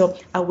 So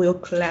I will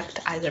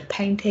collect either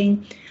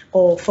painting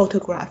or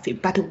photography,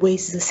 but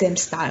with the same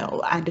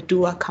style and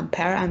do a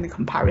compare and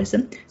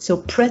comparison. So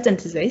present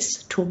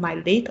this to my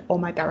lead or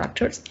my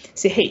directors.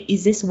 Say, hey,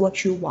 is this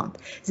what you want?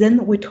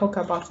 Then we talk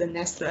about the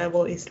next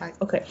level. It's like,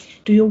 okay,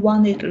 do you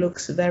want it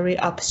looks very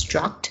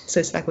abstract? So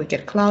it's like we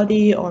get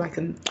cloudy or like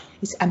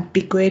it's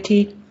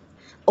ambiguity,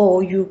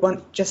 or you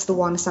just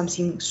want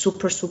something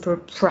super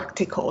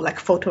practical like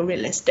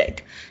photorealistic.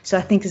 So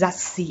I think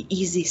that's the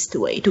easiest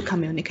way to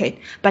communicate.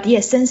 But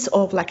yeah, sense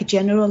of like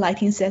general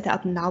lighting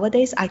setup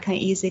nowadays I can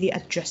easily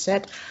address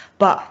it,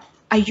 but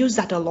I use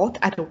that a lot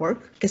at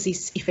work because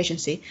it's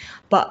efficiency.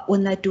 But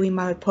when I'm doing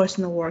my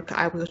personal work,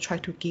 I will try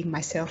to give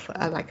myself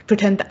like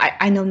pretend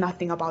I know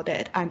nothing about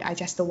it and I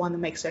just want to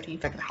make certain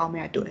effect how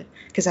may I do it,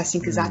 because I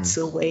think that's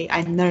the way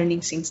I'm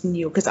learning things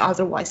new, because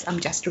otherwise I'm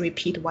just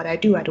repeat what I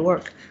do at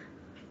work.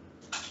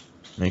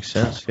 Makes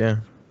sense. Yeah.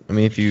 I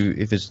mean, if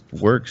it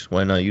works,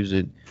 why not use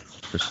it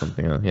for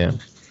something else? Yeah.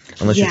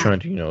 Unless you're Yeah. trying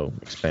to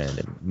expand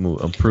and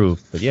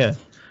improve. But yeah,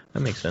 that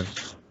makes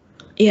sense.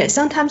 Yeah,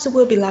 sometimes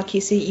we'll be lucky,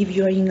 see, if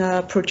you're in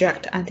a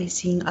project and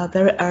it's in a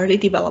very early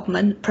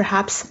development,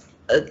 perhaps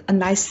a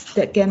nice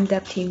game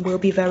dev team will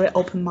be very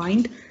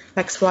open-minded.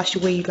 Like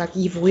especially like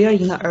if we are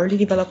in an early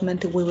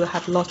development, we will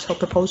have lots of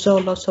proposal,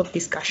 lots of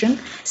discussion.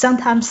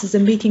 Sometimes the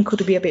meeting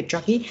could be a bit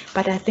draggy,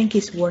 but I think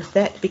it's worth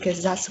it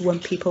because that's when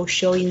people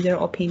show in their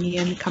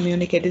opinion,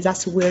 communicate.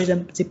 That's where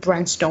the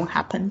brainstorm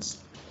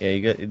happens. Yeah,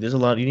 you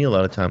need a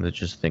lot of time to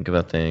just think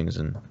about things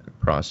and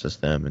process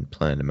them and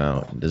plan them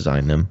out and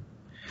design them.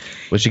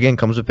 Which again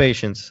comes with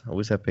patience.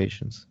 Always have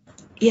patience.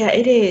 Yeah,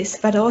 it is,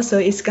 but also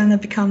it's gonna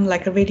become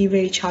like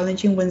really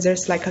challenging when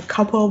there's like a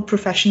couple of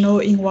professional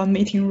in one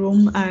meeting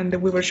room and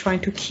we were trying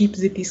to keep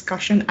the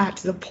discussion at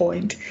the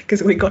point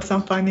because we got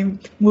some funny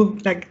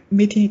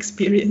meeting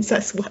experience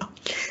as well.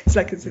 It's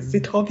like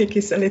the topic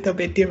is a little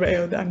bit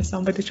derailed and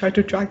somebody tried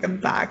to drag them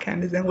back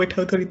and then we're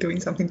totally doing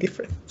something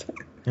different.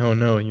 Oh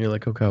no, and you're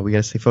like, oh god, we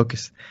gotta stay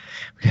focused.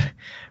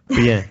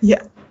 But yeah.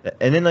 Yeah.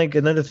 And then like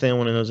another thing I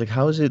want to know is like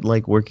how is it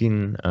like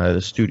working at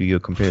a studio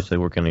compared to like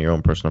working on your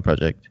own personal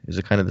project? Is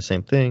it kind of the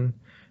same thing?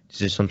 Is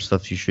there some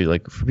stuff you should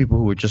like for people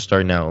who are just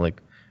starting out,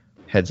 like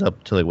heads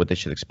up to like what they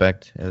should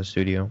expect at a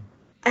studio?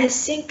 I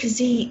think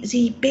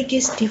the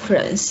biggest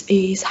difference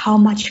is how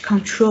much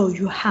control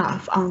you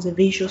have on the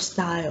visual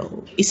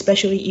style,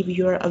 especially if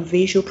you're a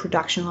visual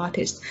production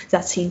artist.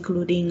 That's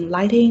including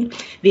lighting,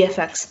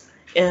 VFX,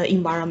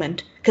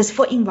 environment. Because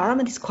for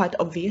environment, it's quite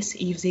obvious.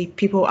 If the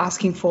people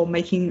asking for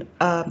making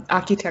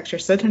architecture,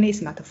 certainly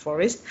it's not a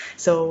forest,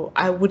 so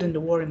I wouldn't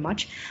worry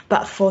much.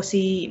 But for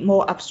the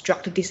more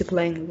abstract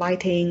discipline,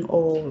 lighting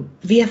or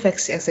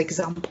VFX as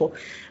example,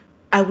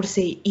 I would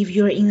say if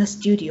you're in a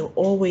studio,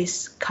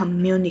 always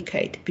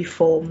communicate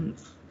before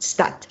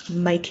start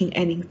making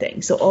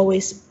anything. So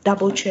always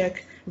double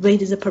check, read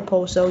the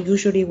proposal.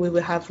 Usually we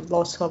will have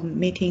lots of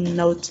meeting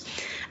notes.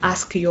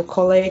 Ask your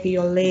colleague,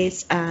 your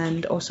leads,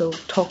 and also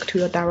talk to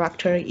your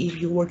director if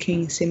you're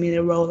working in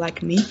similar role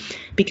like me.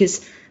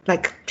 Because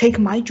like take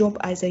my job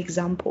as an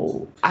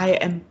example, I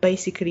am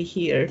basically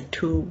here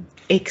to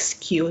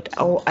execute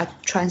or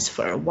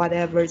transfer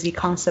whatever the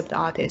concept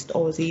artist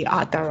or the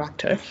art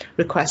director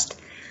request.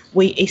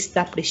 We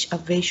establish a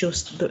visual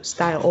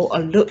style or a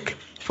look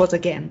for the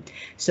game.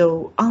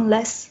 So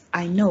unless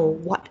I know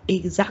what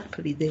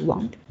exactly they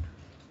want,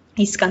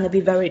 it's going to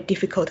be very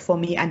difficult for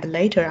me, and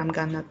later I'm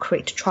going to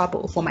create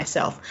trouble for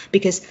myself.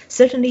 Because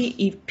certainly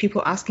if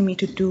people asking me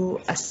to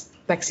do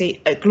like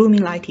say a gloomy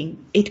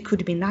lighting, it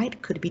could be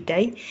night, could be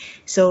day.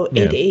 So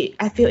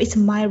I feel it's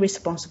my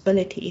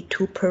responsibility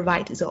to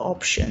provide the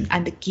option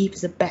and give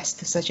the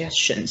best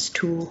suggestions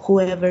to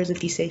whoever the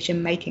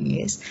decision making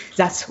is.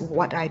 That's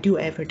what I do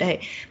every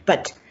day.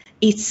 But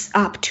it's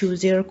up to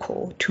their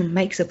call to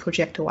make the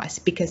project wise,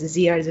 because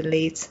they are the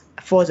leads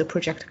for the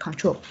project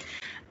control.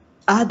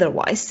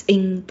 Otherwise,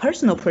 in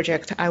personal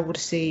project, I would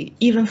say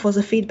even for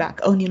the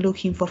feedback, only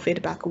looking for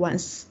feedback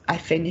once I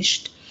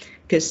finished,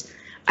 because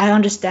I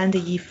understand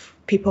if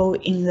people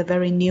in the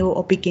very new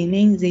or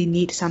beginning, they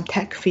need some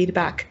tech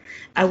feedback.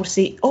 I would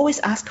say always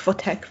ask for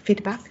tech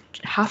feedback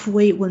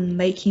halfway when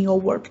making your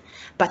work,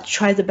 but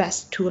try the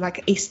best to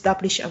like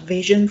establish a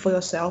vision for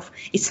yourself.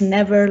 It's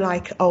never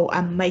like, oh,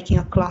 I'm making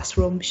a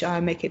classroom, shall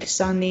I make it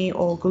sunny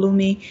or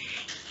gloomy?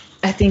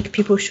 I think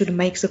people should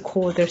make the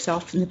call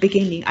themselves in the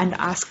beginning and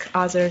ask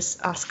others,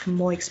 ask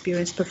more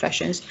experienced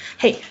professionals,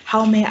 hey,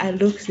 how may I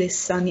look this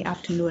sunny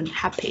afternoon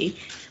happy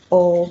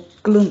or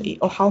gloomy,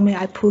 or how may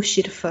I push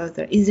it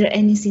further? Is there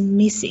anything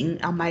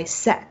missing on my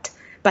set?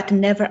 But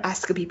never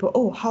ask people,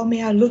 oh, how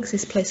may I look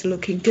this place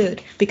looking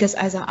good? Because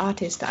as an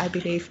artist, I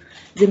believe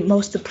the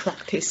most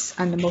practice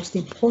and the most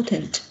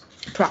important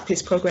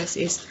practice progress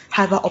is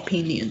have an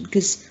opinion,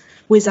 because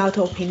without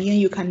opinion,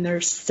 you can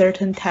learn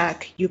certain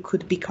tech, you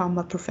could become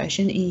a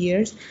profession in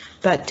years,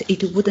 but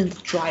it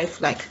wouldn't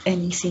drive like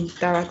anything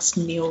direct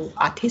new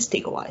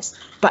artistic wise.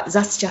 But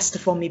that's just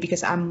for me,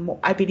 because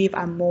I believe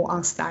I'm more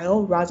on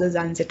style rather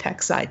than the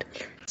tech side.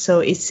 So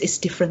it's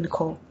different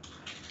call.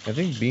 I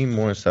think being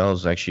more in style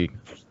is actually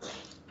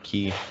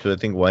key to I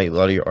think why a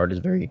lot of your art is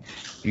very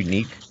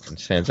unique and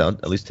stands out,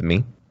 at least to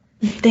me.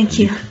 Thank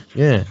you.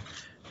 Yeah,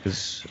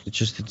 because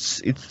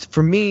it's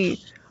for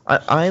me.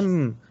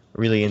 I'm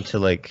really into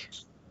like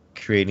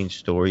creating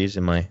stories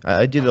in my.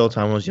 I did it all the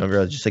time when I was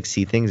younger. I just like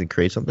see things and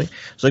create something.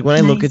 So like when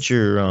I look at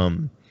your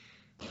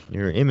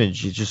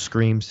image, it just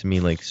screams to me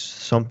like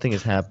something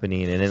is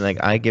happening, and then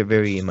like I get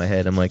very in my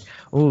head. I'm like,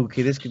 oh,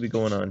 okay, this could be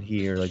going on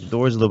here. Like the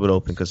door's a little bit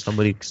open because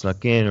somebody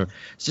snuck in, or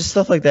it's just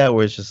stuff like that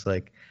where it's just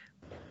like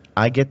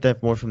I get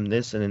that more from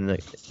this, and then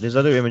like there's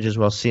other images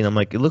where I'll see, and I'm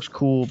like, it looks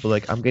cool, but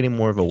like I'm getting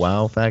more of a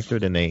wow factor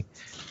than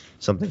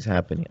something's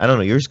happening. I don't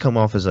know. Yours come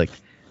off as like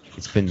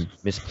it's been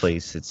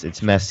misplaced.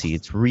 It's messy.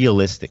 It's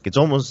realistic. It's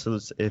almost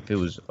as if it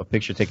was a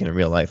picture taken in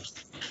real life.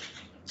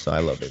 So I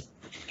love it.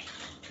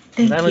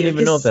 Thank And I don't you.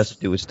 even know if that's to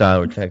do with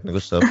style or technical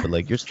stuff, but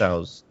like your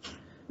style's,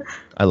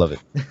 I love it.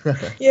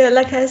 Yeah,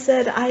 like I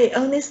said,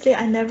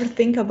 I never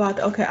think about,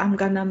 okay, I'm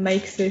gonna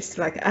make this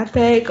like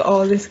epic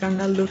or this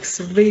gonna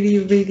looks really,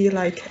 really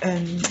like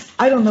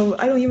I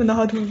don't even know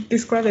how to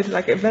describe it,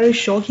 like a very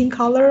shocking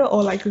color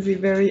or like the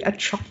very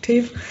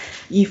attractive.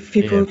 If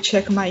people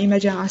check my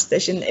image on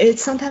ArtStation,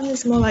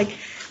 it's more like,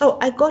 oh,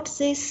 I got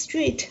this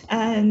street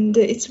and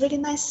it's really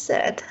nice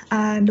set,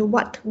 and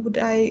what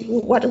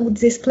would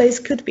this place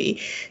could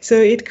be? So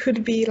it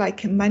could be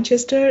like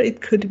Manchester,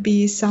 it could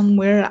be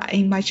somewhere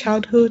in my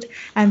childhood,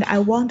 and I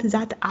want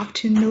that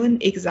afternoon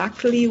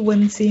exactly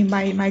when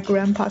my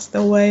grandpa passed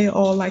away,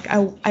 or like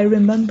I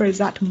remember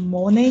that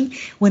morning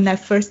when I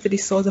firstly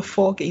saw the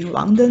fog in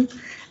London,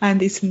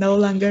 and it's no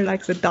longer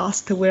like the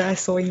dust where I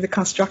saw in the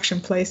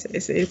construction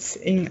places. It's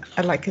in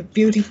like a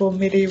beautiful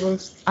medieval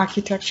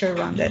architecture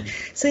around it.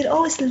 So it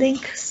always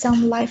links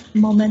some life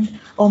moment,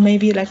 or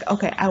maybe like,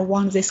 okay, I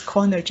want this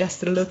corner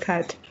just to look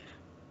at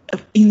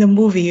in the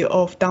movie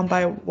of done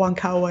by Wong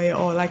Kar-wai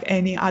or like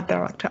any art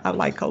director I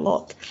like a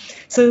lot.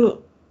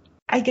 So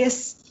I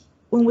guess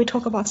when we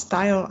talk about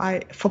style,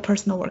 for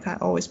personal work, I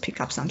always pick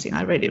up something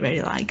I really,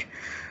 really like.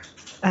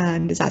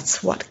 And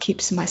that's what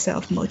keeps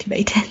myself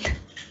motivated.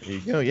 There you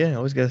go. Yeah,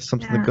 always got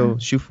something to go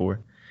shoot for,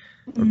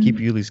 or keep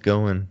you at least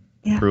going,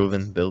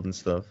 improving, building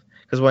stuff.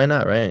 Because why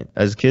not, right?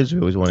 As kids, we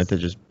always wanted to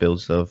just build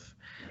stuff,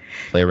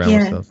 play around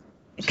with stuff.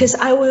 Because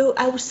I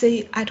would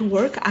say at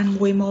work I'm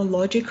way more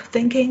logic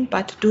thinking,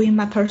 but doing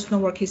my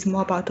personal work is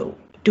more about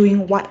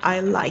doing what I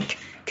like.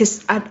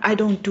 because I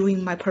don't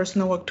doing my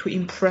personal work to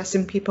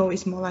impressing people.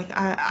 It's more like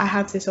I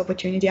have this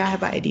opportunity, I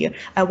have an idea,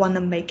 I want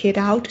to make it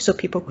out so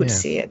people could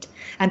see it,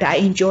 and I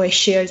enjoy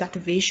share that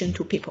vision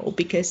to people,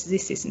 because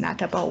this is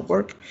not about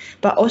work,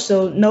 but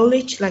also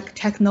knowledge. Like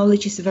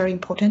technology is very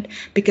important,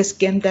 because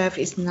game dev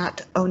is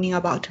not only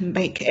about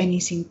make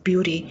anything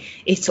beauty.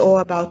 It's all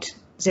about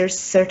there's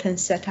certain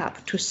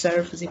setup to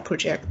serve the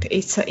project.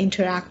 It's an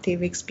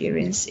interactive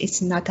experience.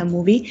 It's not a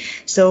movie.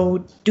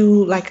 So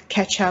do like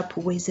catch up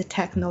with the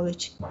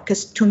technology.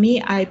 Because to me,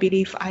 I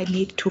believe I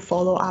need to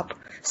follow up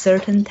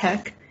certain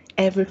tech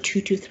every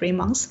 2 to 3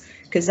 months,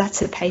 because that's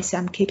the pace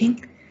I'm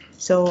keeping.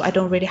 So I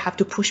don't really have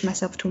to push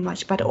myself too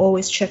much, but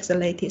always check the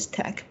latest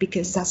tech,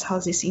 because that's how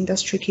this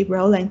industry keep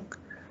rolling.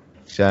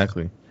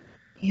 Exactly.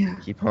 Yeah.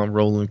 Keep on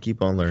rolling,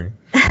 keep on learning.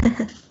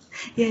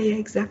 Yeah,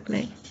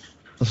 exactly.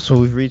 So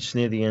we've reached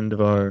near the end of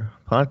our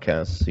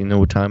podcast. You know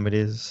what time it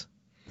is?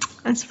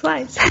 That's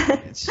flies.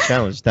 It's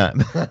challenge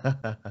time.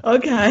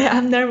 Okay,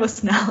 I'm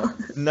nervous now.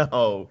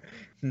 No.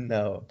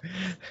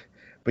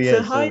 But yeah,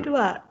 So how it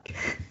work?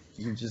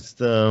 you just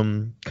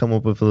come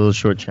up with a little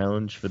short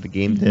challenge for the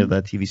Game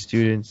Dev.tv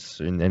students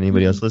and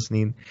anybody else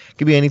listening.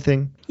 Could be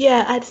anything.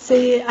 Yeah, I'd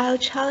say I'll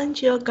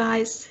challenge you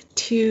guys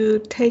to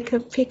take a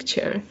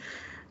picture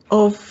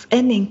of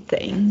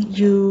anything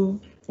you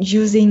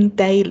using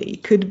daily.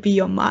 Could be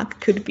your Mac,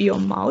 could be your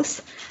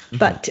mouse,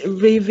 but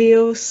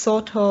reveal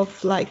sort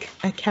of like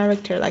a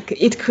character. Like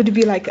it could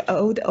be like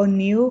old or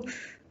new,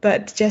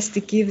 but just to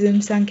give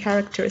them some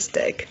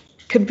characteristic.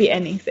 Could be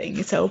anything.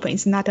 It's open.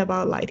 It's not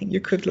about lighting.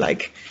 You could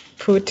like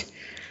put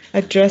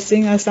a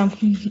dressing or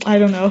something. I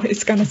don't know.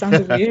 It's gonna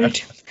sound weird,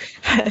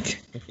 but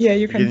yeah,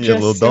 you can Getting your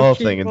dress little doll your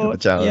thing into the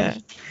keyboard. challenge. Yeah.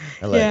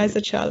 I like Yeah, it. it's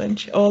a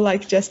challenge. Or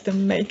like just to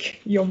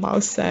make your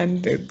mouse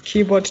and the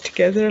keyboard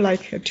together,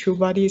 like two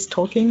bodies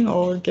talking,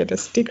 or get a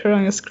sticker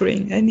on your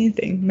screen.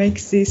 Anything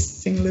makes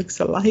this thing looks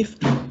alive.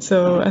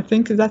 So I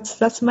think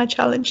that's my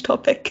challenge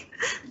topic.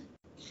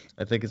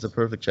 I think it's a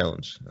perfect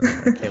challenge.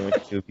 I can't wait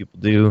to see what people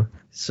do.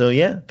 So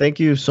yeah, thank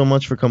you so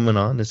much for coming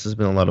on. This has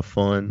been a lot of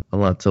fun, a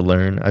lot to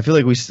learn. I feel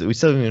like we still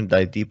haven't even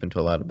dive deep into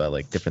a lot about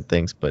like different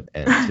things, but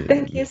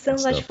Thank you so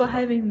much for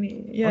having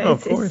me. Yeah, Oh,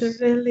 of course.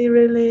 it's really,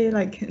 really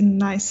like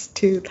nice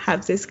to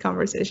have this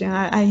conversation.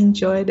 I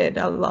enjoyed it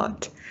a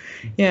lot.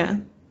 Yeah.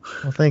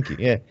 Well, thank you.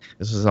 Yeah,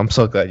 I'm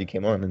so glad you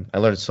came on, and I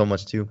learned so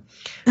much too.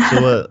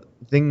 So,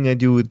 thing I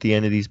do at the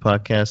end of these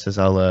podcasts is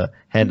I'll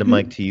hand the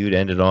mic to you to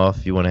end it off.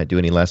 If you want to do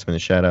any last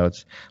minute shout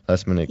outs,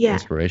 last minute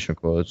inspirational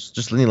quotes,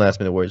 just any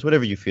last minute words,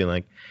 whatever you feel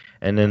like.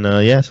 And then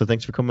so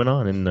thanks for coming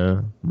on,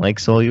 and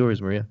mic's all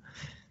yours, Maria.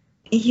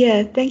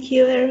 Yeah, thank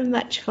you very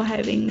much for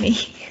having me.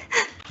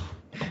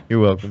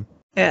 You're welcome.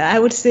 I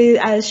would say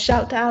a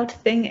shout out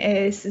thing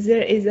is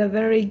there is a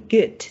very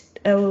good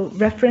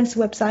reference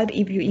website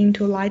if you're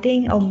into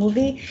lighting or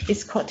movie.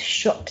 It's called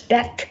Shot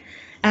Deck,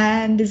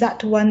 and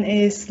that one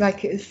is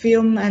like a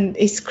film, and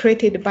it's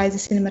created by the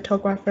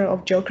cinematographer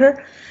of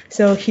Joker.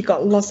 So he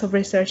got lots of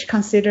research.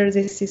 Consider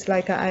this is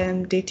like a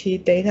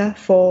IMDT data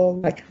for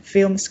like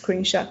film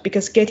screenshot,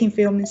 because getting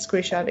film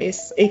screenshot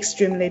is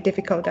extremely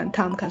difficult and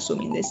time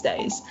consuming these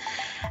days.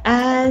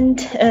 And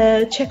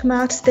check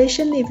my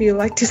outstation if you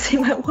like to see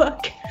my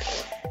work.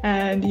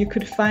 And you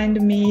could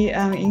find me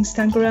on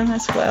Instagram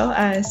as well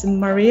as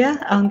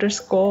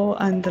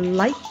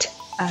Maria_and_light.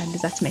 And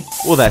that's me.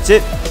 Well, that's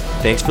it.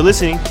 Thanks for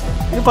listening.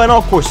 You can find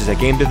all courses at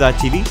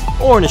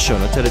GameDev.tv or in the show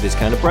notes at a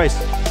discounted price.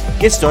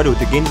 Get started with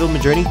the game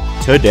development journey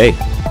today.